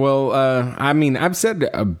 all right. Well, I mean, I've said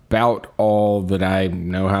about all that I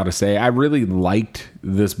know how to say. I really liked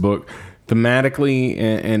this book thematically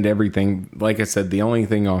and everything. Like I said, the only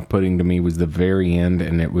thing off-putting to me was the very end,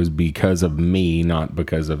 and it was because of me, not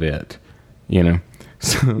because of it. You know?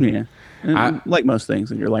 So, Yeah. Like most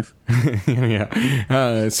things in your life.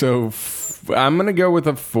 yeah. So I'm going to go with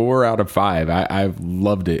a 4 out of 5. I've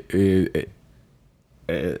loved it. You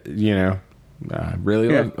know, I really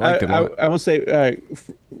liked it. I will say,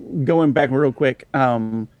 going back real quick,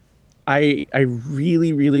 I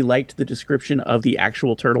really, really liked the description of the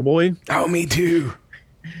actual Turtle Boy, Oh, me too.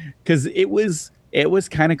 because it was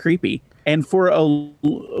kind of creepy. And for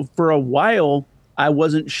a while, I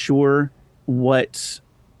wasn't sure what,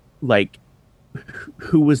 like,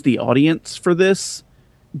 who was the audience for this,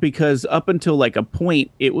 because up until like a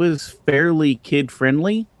point, it was fairly kid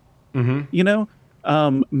friendly. Mm-hmm. You know,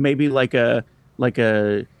 maybe like a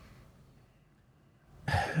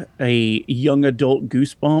young adult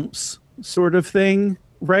Goosebumps sort of thing,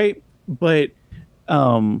 right? But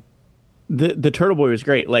the Turtle Boy was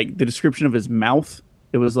great. Like the description of his mouth,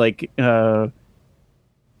 it was like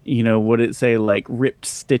you know, what did it say, like ripped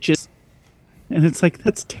stitches? And it's like,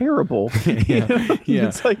 that's terrible. You know? Yeah.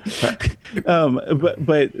 It's like,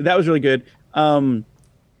 but that was really good.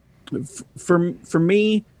 For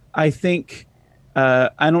me, I think,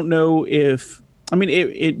 I don't know if, I mean,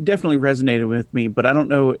 it definitely resonated with me, but I don't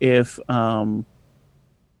know if, I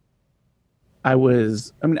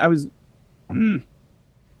was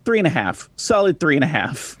 3.5, solid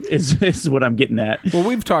 3.5 is what I'm getting at. Well,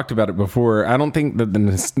 we've talked about it before. I don't think that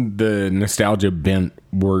the nostalgia bent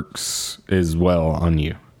works as well on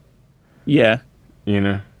you. Yeah. You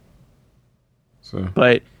know? So,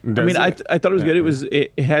 But I Does mean, I it? thought it was good.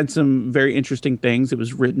 It had some very interesting things. It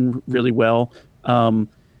was written really well. There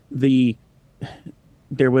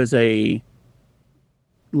was a,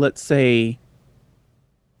 let's say,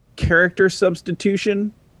 character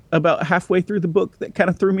substitution about halfway through the book that kind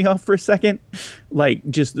of threw me off for a second. Like,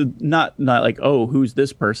 just not like, oh, who's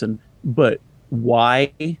this person, but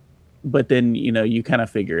why? But then, you know, you kind of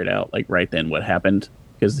figure it out, like, right then what happened,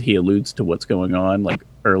 because he alludes to what's going on, like,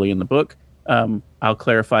 early in the book. I'll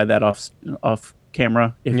clarify that off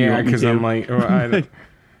camera if you yeah, want me because to. I'm like, oh, I don't.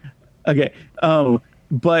 Okay.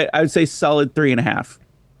 But I would say solid 3.5.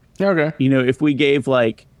 Okay. You know, if we gave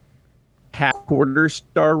like quarter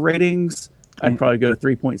star ratings, I'd probably go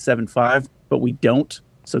 3.75, but we don't.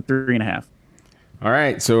 So 3.5. All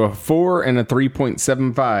right. So a 4 and a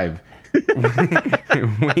 3.75.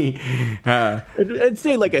 I'd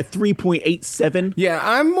say like a 3.87. Yeah,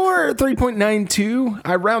 I'm more 3.92.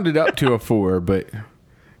 I rounded up to a 4, but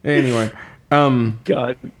anyway. God,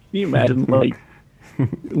 can you imagine like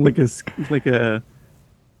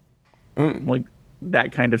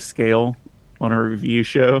that kind of scale on a review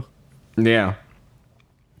show? Yeah.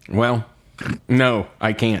 Well, no,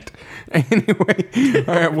 I can't. Anyway,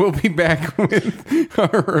 all right, we'll be back with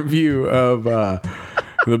our review of the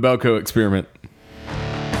Belko Experiment.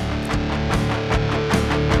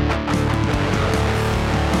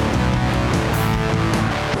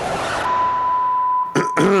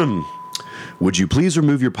 Would you please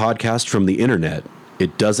remove your podcast from the internet?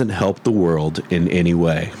 It doesn't help the world in any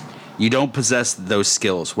way. You don't possess those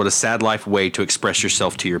skills. What a sad life way to express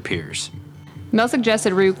yourself to your peers. Mel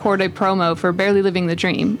suggested we record a promo for Barely Living the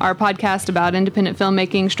Dream, our podcast about independent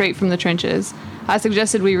filmmaking straight from the trenches. I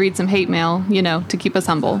suggested we read some hate mail, to keep us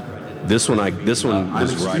humble. This one was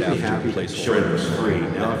right after Place Friend was free.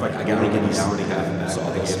 Now if I gotta get these hour and a half and saw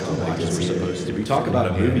this like we're supposed to. We talk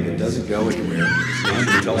about a movie that doesn't go anywhere.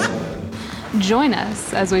 Join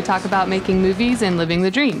us as we talk about making movies and living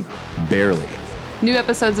the dream. Barely. New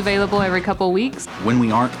episodes available every couple weeks. When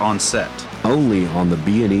we aren't on set. Only on the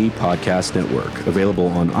B&E Podcast Network. Available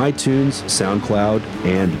on iTunes, SoundCloud,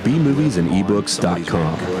 and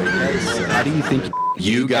bmoviesandebooks.com. How do you think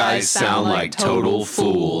You guys sound like total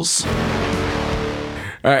fools.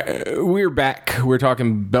 All right, we're back. We're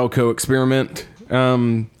talking Belko Experiment.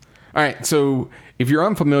 All right, so if you're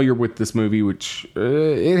unfamiliar with this movie, which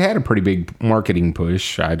it had a pretty big marketing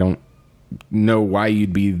push, I don't know why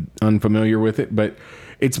you'd be unfamiliar with it, but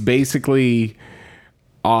it's basically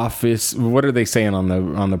Office. What are they saying on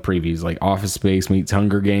the previews? Like Office Space meets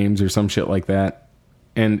Hunger Games or some shit like that.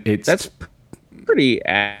 And that's pretty.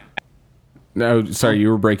 No, sorry, you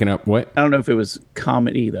were breaking up. What? I don't know if it was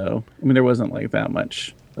comedy though. I mean, there wasn't like that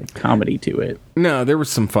much like comedy to it. No, there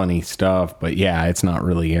was some funny stuff, but yeah, it's not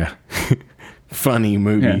really a funny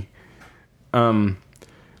movie. Yeah.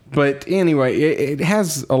 But anyway, it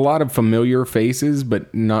has a lot of familiar faces,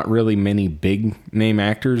 but not really many big name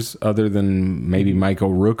actors other than maybe Michael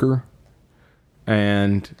Rooker.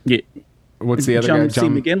 And what's the other guy? John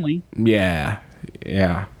C. McGinley. Yeah.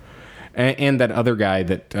 And that other guy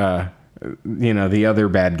that, the other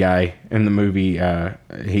bad guy in the movie,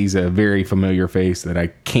 he's a very familiar face that I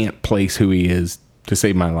can't place who he is to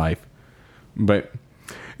save my life. But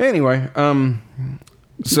anyway,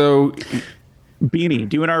 so... Beanie,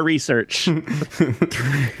 doing our research.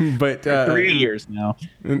 But 3 years now.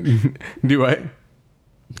 Do what?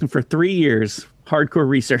 For 3 years, hardcore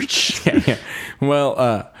research. Yeah.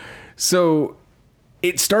 Well, so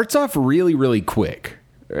it starts off really, really quick,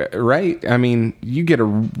 right? I mean, you get a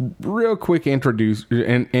real quick introduction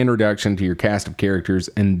to your cast of characters,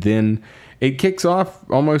 and then it kicks off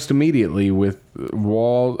almost immediately with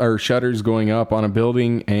shutters going up on a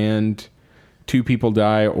building, and 2 people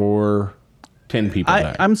die or 10 people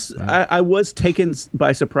die. I was taken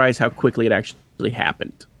by surprise how quickly it actually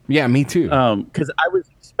happened. Yeah, me too. Because I was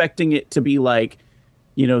expecting it to be like,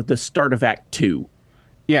 the start of Act 2.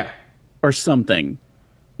 Yeah. Or something.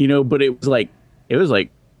 But it was like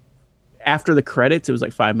after the credits, it was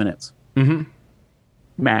like 5 minutes. Mm-hmm.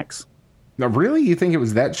 Max. Now, really? You think it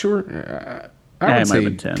was that short? I would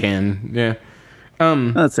say 10. Yeah.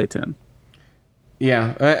 Let's say 10.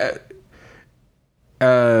 Yeah.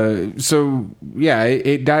 So yeah,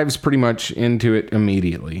 it dives pretty much into it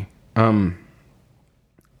immediately. And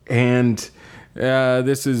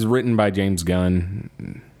this is written by James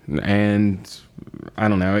Gunn, and I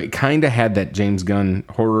don't know, it kind of had that James Gunn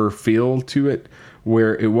horror feel to it,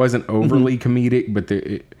 where it wasn't overly comedic, but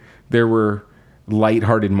there were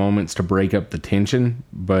lighthearted moments to break up the tension,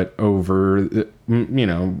 but for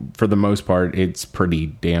the most part, it's pretty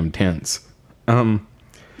damn tense.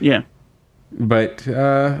 Yeah. But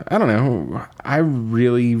I don't know. I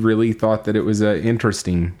really, really thought that it was an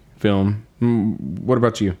interesting film. What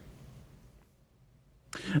about you?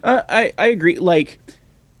 I agree. Like,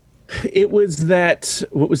 it was that,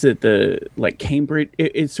 what was it? Cambridge.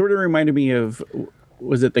 It sort of reminded me of,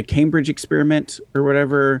 was it the Cambridge experiment or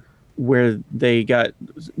whatever, where they got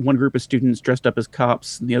one group of students dressed up as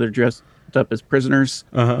cops and the other dressed up as prisoners.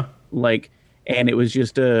 Uh-huh. And it was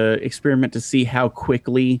just a experiment to see how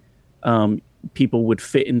quickly people would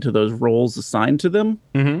fit into those roles assigned to them.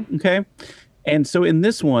 Mm-hmm. Okay. And so in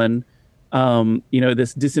this one,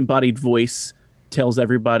 this disembodied voice tells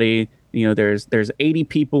everybody, there's 80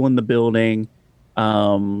 people in the building.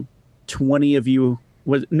 20 of you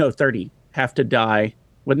 30 have to die.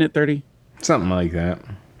 Wasn't it 30? Something like that.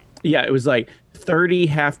 Yeah. It was like 30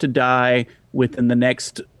 have to die within the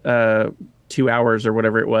next 2 hours or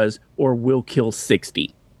whatever it was, or we'll kill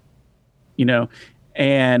 60,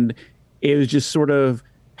 and it was just sort of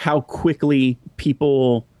how quickly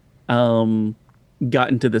people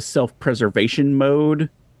got into the self-preservation mode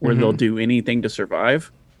where they'll do anything to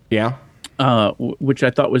survive. Yeah. Which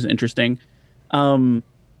I thought was interesting. But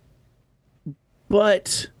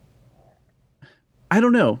I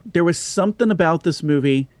don't know. There was something about this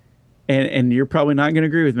movie, and you're probably not going to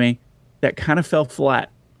agree with me, that kind of fell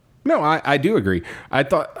flat. No, I do agree. I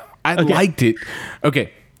thought I liked it.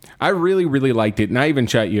 Okay. I really, really liked it. And I even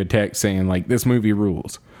shot you a text saying, this movie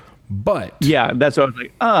rules. But Yeah, that's what I was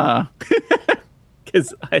like,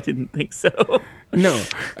 because I didn't think so. no,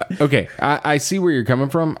 okay, I see where you're coming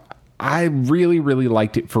from. I really, really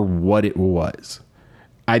liked it for what it was.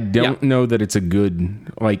 I don't know that it's a good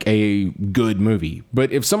movie,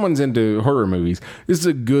 but if someone's into horror movies, this is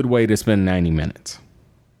a good way to spend 90 minutes.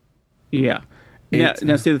 Yeah.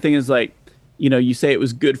 Now, see, the thing is, like, you say it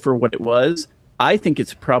was good for what it was. I think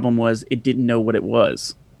its problem was it didn't know what it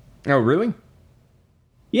was. Oh, really?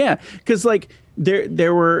 Yeah, because like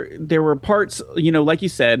there were parts, like you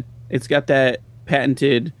said, it's got that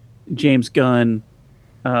patented James Gunn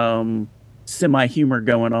semi humor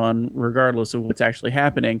going on, regardless of what's actually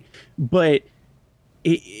happening. But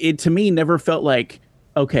it to me never felt like,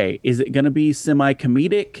 okay, is it going to be semi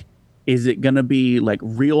comedic? Is it going to be like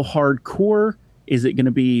real hardcore? Is it going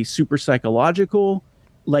to be super psychological?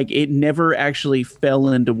 Like, it never actually fell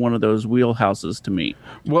into one of those wheelhouses to me.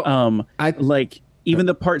 Well, I like even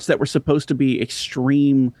the parts that were supposed to be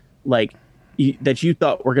extreme, like that you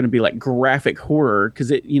thought were going to be like graphic horror,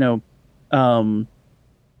 because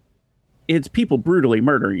it's people brutally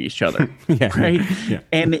murdering each other, right? Yeah.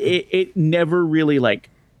 And it never really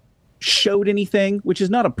like showed anything, which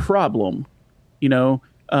is not a problem,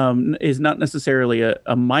 is not necessarily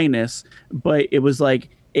a minus, but it was like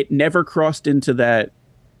it never crossed into that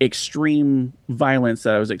extreme violence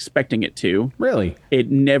that I was expecting it to. Really? It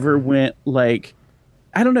never went like,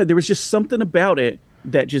 I don't know, there was just something about it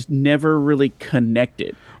that just never really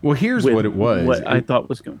connected. Well, here's what it was. What I thought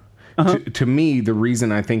was going. To me, the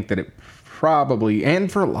reason I think that it probably,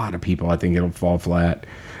 and for a lot of people, I think it'll fall flat.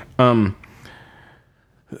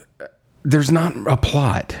 There's not a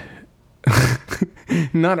plot.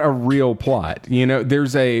 Not a real plot.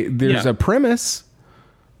 There's a premise,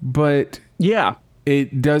 but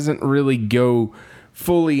it doesn't really go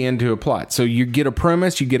fully into a plot. So you get a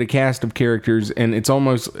premise, you get a cast of characters, and it's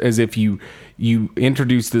almost as if you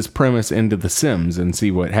introduce this premise into The Sims and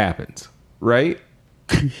see what happens, right?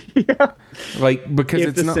 Yeah. Like, because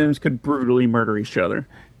if the Sims could brutally murder each other.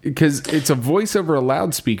 Because it's a voice over a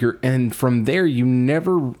loudspeaker, and from there you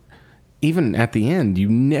never, even at the end, you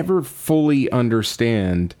never fully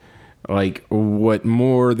understand like what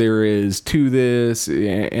more there is to this.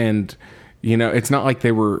 And it's not like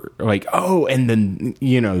they were like, oh, and then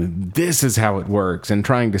this is how it works, and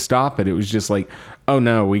trying to stop it. It was just like, oh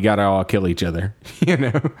no, we gotta all kill each other.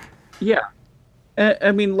 Yeah.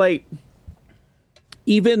 I mean, like,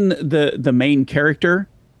 even the main character,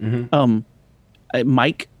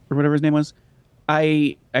 Mike or whatever his name was,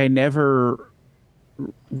 I never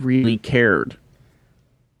really cared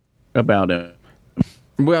about it.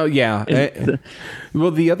 Well, yeah. Well,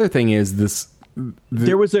 the other thing is this.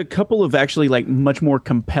 There was a couple of actually like much more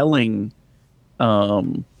compelling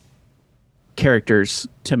characters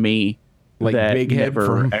to me, like that Big Head never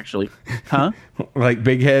from actually, like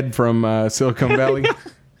Big Head from Silicon Valley.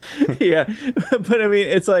 Yeah, but I mean,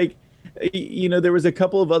 it's like, there was a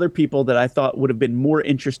couple of other people that I thought would have been more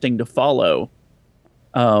interesting to follow,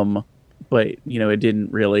 but it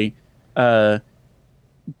didn't really. But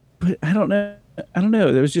I don't know.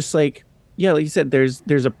 There was just like, like you said, there's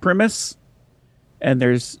a premise, and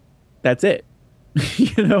that's it.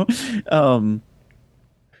 I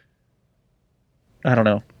don't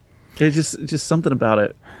know. There's just something about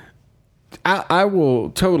it. I will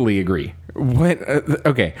totally agree.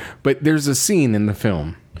 Okay, but there's a scene in the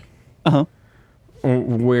film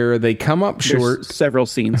where they come up short. There's several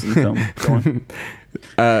scenes in the film. Go on.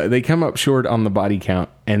 They come up short on the body count,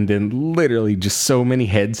 and then literally just so many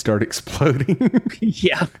heads start exploding.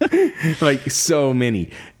 Yeah. Like so many.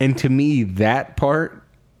 And to me, that part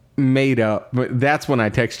made up. But that's when I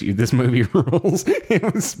text you, this movie rules.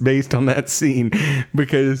 It was based on that scene,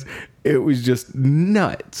 because it was just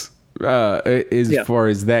nuts as far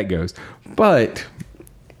as that goes. But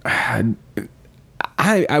I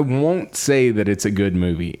won't say that it's a good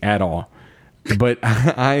movie at all, but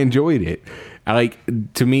I enjoyed it.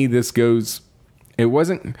 To me, this goes, it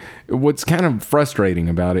wasn't, what's kind of frustrating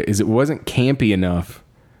about it is it wasn't campy enough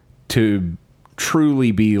to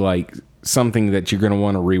truly be like something that you're going to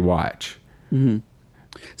want to rewatch. Mm-hmm.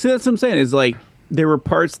 So that's what I'm saying, is like, there were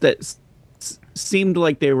parts that seemed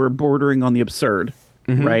like they were bordering on the absurd,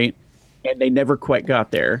 right? And they never quite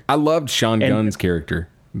got there. I loved Sean Gunn's character,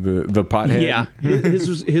 the pothead. Yeah,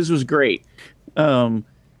 his was great.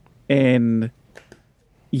 And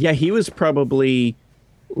yeah, he was probably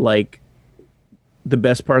like the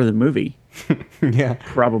best part of the movie. Yeah,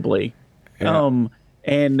 probably. Yeah.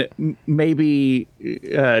 And maybe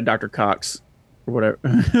Dr. Cox or whatever.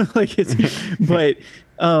 Like it's, but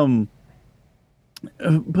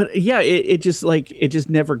yeah, it just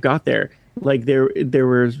never got there. Like there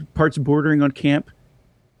were parts bordering on camp.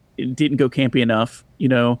 It didn't go campy enough,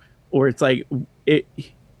 or it's like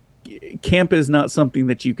camp is not something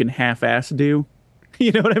that you can half-ass do.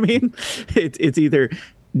 You know what I mean? It's either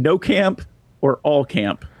no camp or all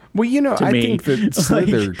camp. Well, I think that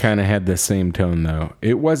Slither kind of had the same tone, though.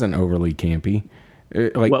 It wasn't overly campy.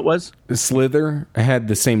 What was? Slither had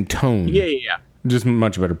the same tone. Yeah. Just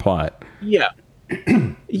much better plot. Yeah.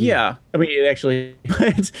 Yeah. I mean, it actually,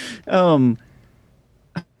 but,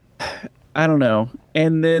 I don't know.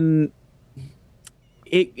 And then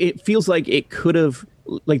it feels like it could have,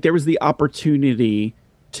 like there was the opportunity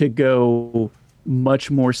to go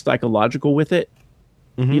much more psychological with it.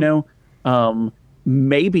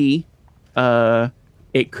 Maybe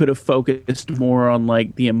it could have focused more on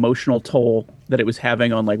like the emotional toll that it was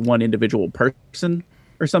having on like one individual person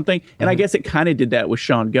or something. And I guess it kind of did that with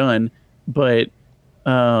Sean Gunn, but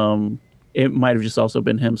it might have just also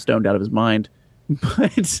been him stoned out of his mind.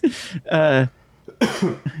 But I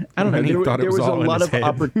don't know. There was a lot of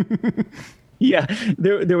yeah,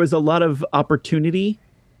 there was a lot of opportunity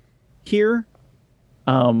here,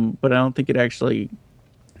 but I don't think it actually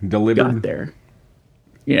delivered. Got there.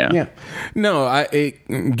 Yeah. No,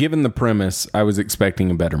 given the premise, I was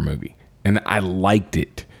expecting a better movie, and I liked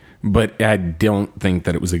it, but I don't think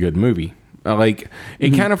that it was a good movie. Like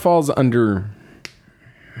it kind of falls under.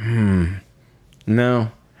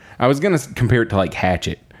 No, I was gonna compare it to like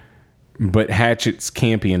Hatchet, but Hatchet's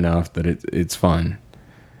campy enough that it's fun.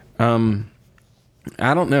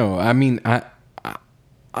 I don't know. I mean,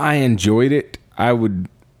 I enjoyed it. I would.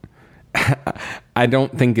 I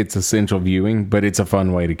don't think it's essential viewing, but it's a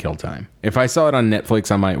fun way to kill time. If I saw it on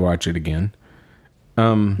Netflix, I might watch it again.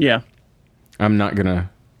 Yeah. I'm not gonna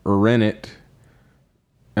rent it.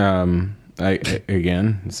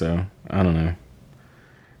 Again, so I don't know.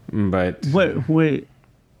 But wait,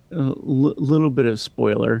 a little bit of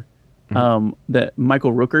spoiler. That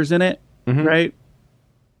Michael Rooker's in it, right?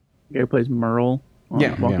 The guy who plays Merle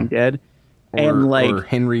on Walking Dead, or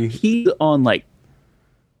Henry. He's on like,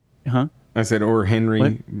 huh? I said, or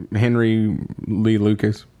Henry Lee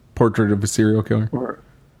Lucas, Portrait of a Serial Killer,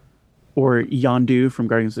 or Yondu from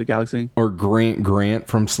Guardians of the Galaxy, or Grant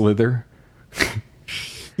from Slither.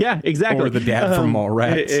 Yeah, exactly. Or the dad from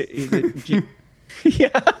Mallrats.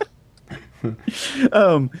 Yeah.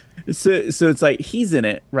 So it's like he's in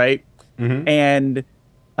it, right? And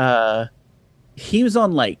he was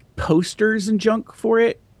on like posters and junk for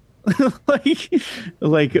it,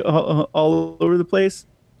 like all over the place.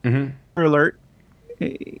 Alert!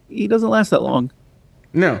 He doesn't last that long.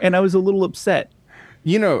 No, and I was a little upset,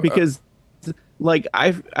 because like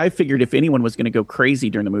I figured if anyone was going to go crazy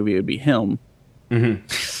during the movie, it would be him.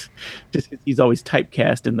 Just 'cause he's always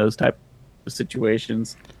typecast in those type of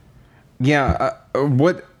situations. Yeah.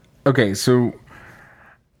 Okay, so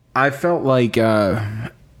I felt like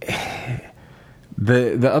the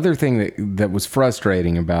other thing that was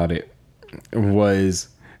frustrating about it was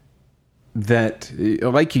that,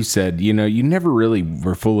 like you said, you never really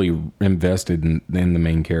were fully invested in the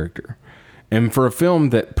main character. And for a film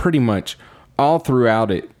that pretty much all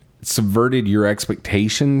throughout it subverted your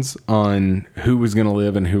expectations on who was going to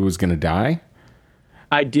live and who was going to die.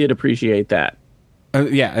 I did appreciate that.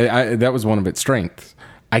 That was one of its strengths.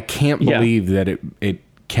 I can't believe that it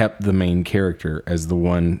kept the main character as the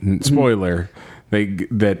one, spoiler,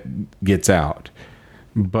 that gets out.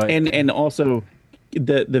 But and also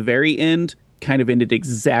the very end kind of ended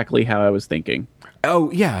exactly how I was thinking.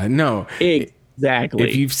 Oh yeah, no, exactly.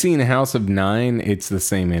 If you've seen House of Nine, it's the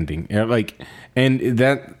same ending. And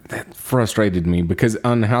that frustrated me because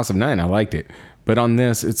on House of Nine I liked it, but on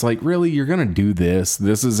this it's like, really, you're gonna do this?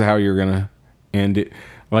 This is how you're gonna end it?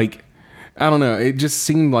 Like, I don't know. It just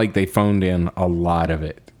seemed like they phoned in a lot of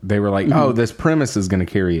it. They were like, oh, this premise is gonna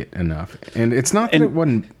carry it enough, and it's not that it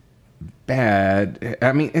wasn't bad.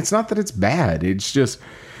 I mean, it's not that it's bad. It's just,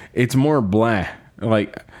 it's more blah.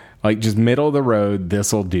 Like just middle of the road.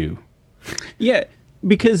 This'll do. Yeah,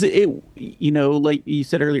 because it, like you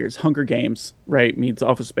said earlier, it's Hunger Games, right? Meets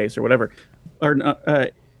Office Space or whatever, or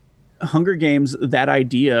Hunger Games. That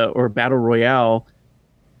idea or Battle Royale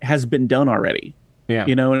has been done already. Yeah,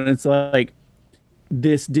 and it's like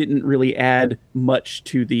this didn't really add much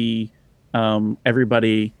to the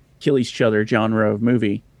everybody kill each other genre of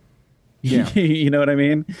movie. Yeah. You know what I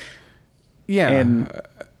mean? Yeah. And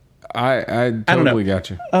I totally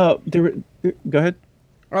got you. Go ahead.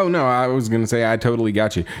 Oh, no, I was going to say I totally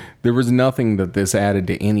got you. There was nothing that this added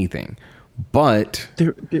to anything. But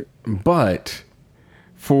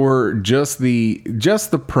for just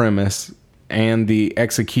the premise and the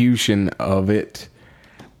execution of it,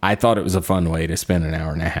 I thought it was a fun way to spend an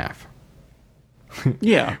hour and a half.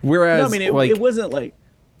 Yeah. Whereas, no, I mean, it wasn't like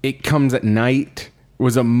It Comes at Night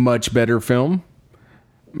was a much better film,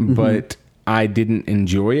 but I didn't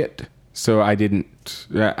enjoy it. So I didn't,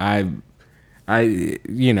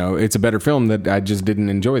 it's a better film that I just didn't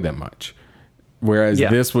enjoy that much. Whereas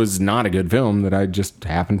this was not a good film that I just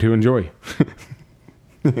happened to enjoy.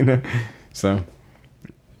 So.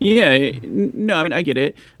 Yeah, no, I mean, I get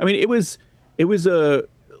it. I mean, it was it was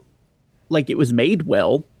made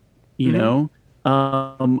well, you know,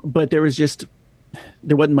 but there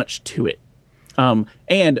wasn't much to it. And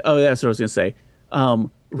that's what I was gonna say.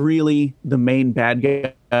 Really, the main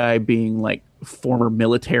bad guy being like former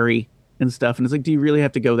military and stuff, and it's like, do you really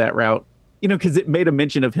have to go that route? You know, because it made a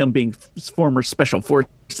mention of him being former special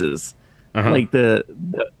forces, like the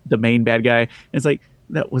main bad guy. And it's like,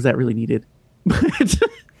 was that really needed? But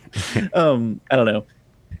I don't know.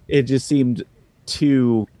 It just seemed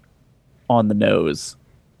too on the nose.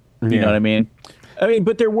 You know what I mean?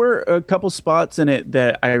 But there were a couple spots in it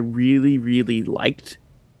that I really, really liked.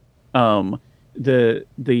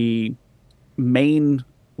 The main,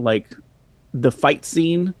 like, the fight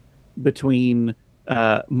scene between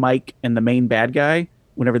Mike and the main bad guy,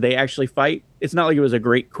 whenever they actually fight, it's not like it was a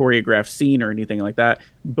great choreographed scene or anything like that,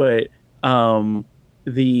 but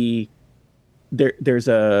there's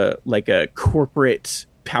a corporate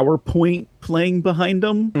PowerPoint playing behind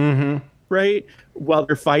them, right, while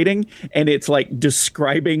they're fighting, and it's like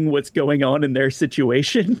describing what's going on in their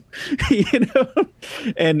situation,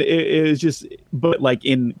 and it was just, but like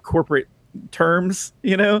in corporate terms,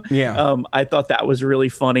 I thought that was really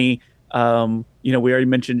funny. We already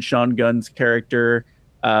mentioned Sean Gunn's character.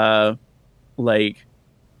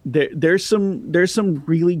 There's some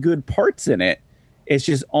really good parts in it. It's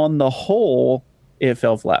just, on the whole, it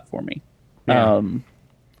fell flat for me. I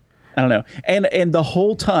don't know. And the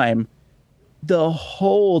whole time,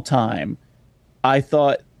 I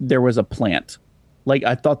thought there was a plant. Like,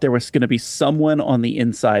 I thought there was going to be someone on the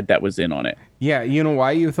inside that was in on it. Yeah, you know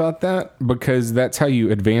why you thought that? Because that's how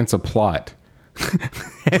you advance a plot.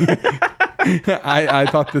 I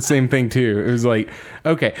thought the same thing too. It was like,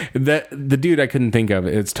 okay, the dude I couldn't think of,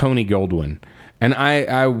 it's Tony Goldwyn, and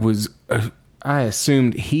I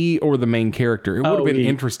assumed he or the main character. It would have been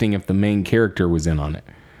interesting if the main character was in on it,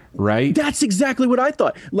 right? That's exactly what I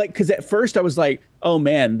thought. Like, because at first I was like, oh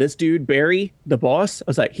man, this dude Barry, the boss, I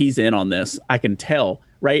was like, he's in on this. I can tell,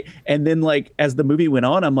 right? And then, like, as the movie went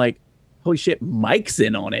on, I'm like, holy shit, Mike's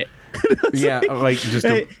in on it.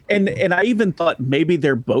 And I even thought maybe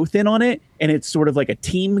they're both in on it, and it's sort of like a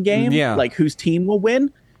team game, like whose team will win,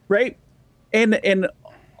 right? And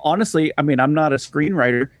honestly, I mean, I'm not a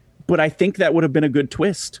screenwriter, but I think that would have been a good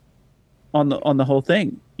twist on the whole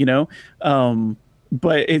thing,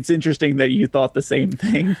 But it's interesting that you thought the same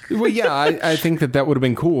thing. Well, yeah, I think that would have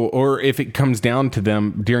been cool. Or if it comes down to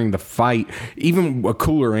them during the fight, even a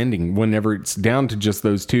cooler ending whenever it's down to just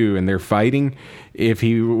those two and they're fighting. If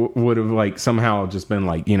he would have, like, somehow just been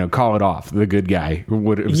like, call it off. The good guy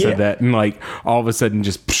would have said that. And, like, all of a sudden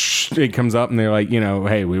just it comes up and they're like,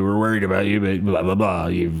 hey, we were worried about you, but blah, blah, blah.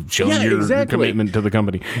 You've shown your commitment to the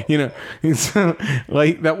company. So,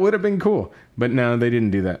 like, that would have been cool. But no, they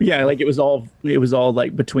didn't do that. Yeah, like it was all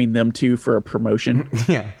like between them two for a promotion.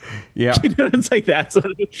 Yeah. It's like that sort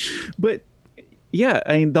of. But yeah,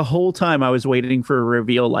 I mean, the whole time I was waiting for a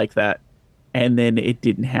reveal like that, and then it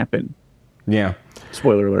didn't happen. Yeah.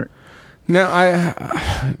 Spoiler alert. No,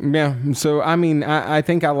 So I mean, I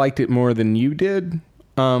think I liked it more than you did.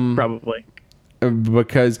 Probably.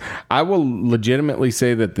 Because I will legitimately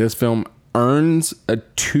say that this film earns a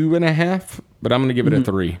 2.5, but I'm going to give it a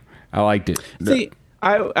 3. I liked it. See,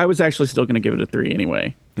 I was actually still going to give it a 3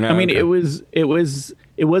 anyway. I mean, it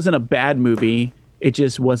wasn't a bad movie. It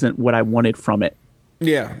just wasn't what I wanted from it.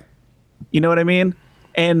 Yeah. You know what I mean?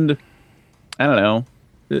 And I don't know.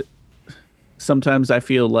 Sometimes I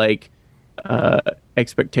feel like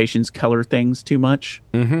expectations color things too much.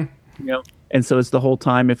 Mm-hmm. And so it's the whole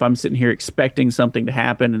time, if I'm sitting here expecting something to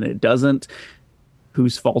happen and it doesn't,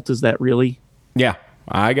 whose fault is that really? Yeah,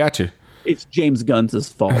 I got you. It's James Gunn's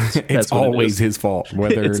fault. It's always his fault,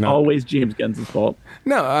 whether it's or not. always James Gunn's fault.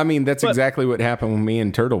 No, I mean, that's exactly what happened with me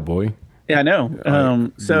and Turtle Boy. Yeah, I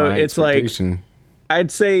know. So it's like,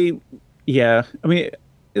 I'd say, yeah. I mean,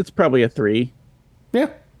 it's probably a 3.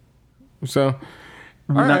 Yeah. So,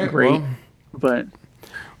 not great, but.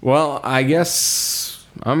 Well, I guess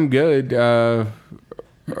I'm good. Yeah.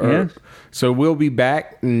 So we'll be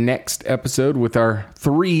back next episode with our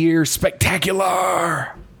 3-year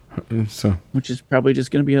spectacular. So, which is probably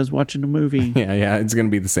just going to be us watching a movie. Yeah, it's going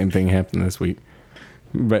to be the same thing happening this week,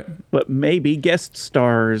 but maybe guest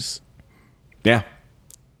stars. Yeah,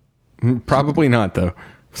 Probably not, though.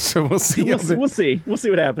 So we'll see. We'll see. We'll see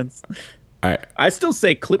what happens. All right. I still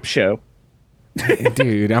say clip show.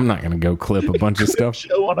 Dude, I'm not going to go clip a bunch of stuff.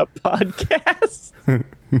 Show on a podcast.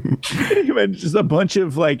 Just a bunch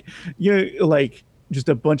of just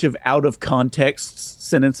a bunch of out of context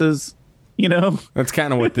sentences, That's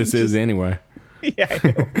kind of what this is anyway. Yeah, I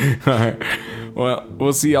know. All right. Well,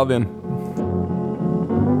 we'll see y'all then.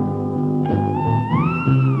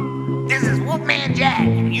 This is Wolfman Jack,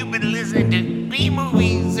 and you've been listening to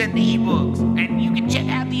B-Movies and E-Books, and you can check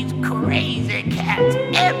out these crazy cats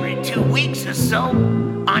every 2 weeks or so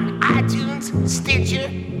on iTunes, Stitcher,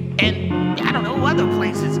 and I don't know, other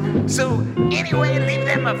places. So anyway, leave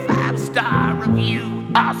them a 5-star review.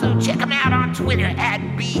 Also, check them out on Twitter at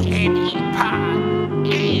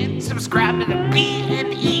BNEPod, and subscribe to the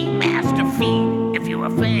B&E Master Feed if you're a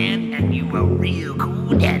fan and you a real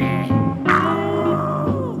cool daddy.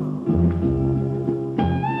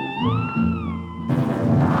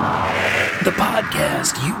 The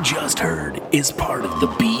podcast you just heard is part of the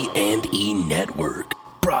B&E Network,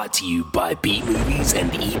 brought to you by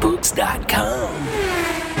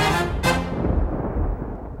bmoviesandebooks.com.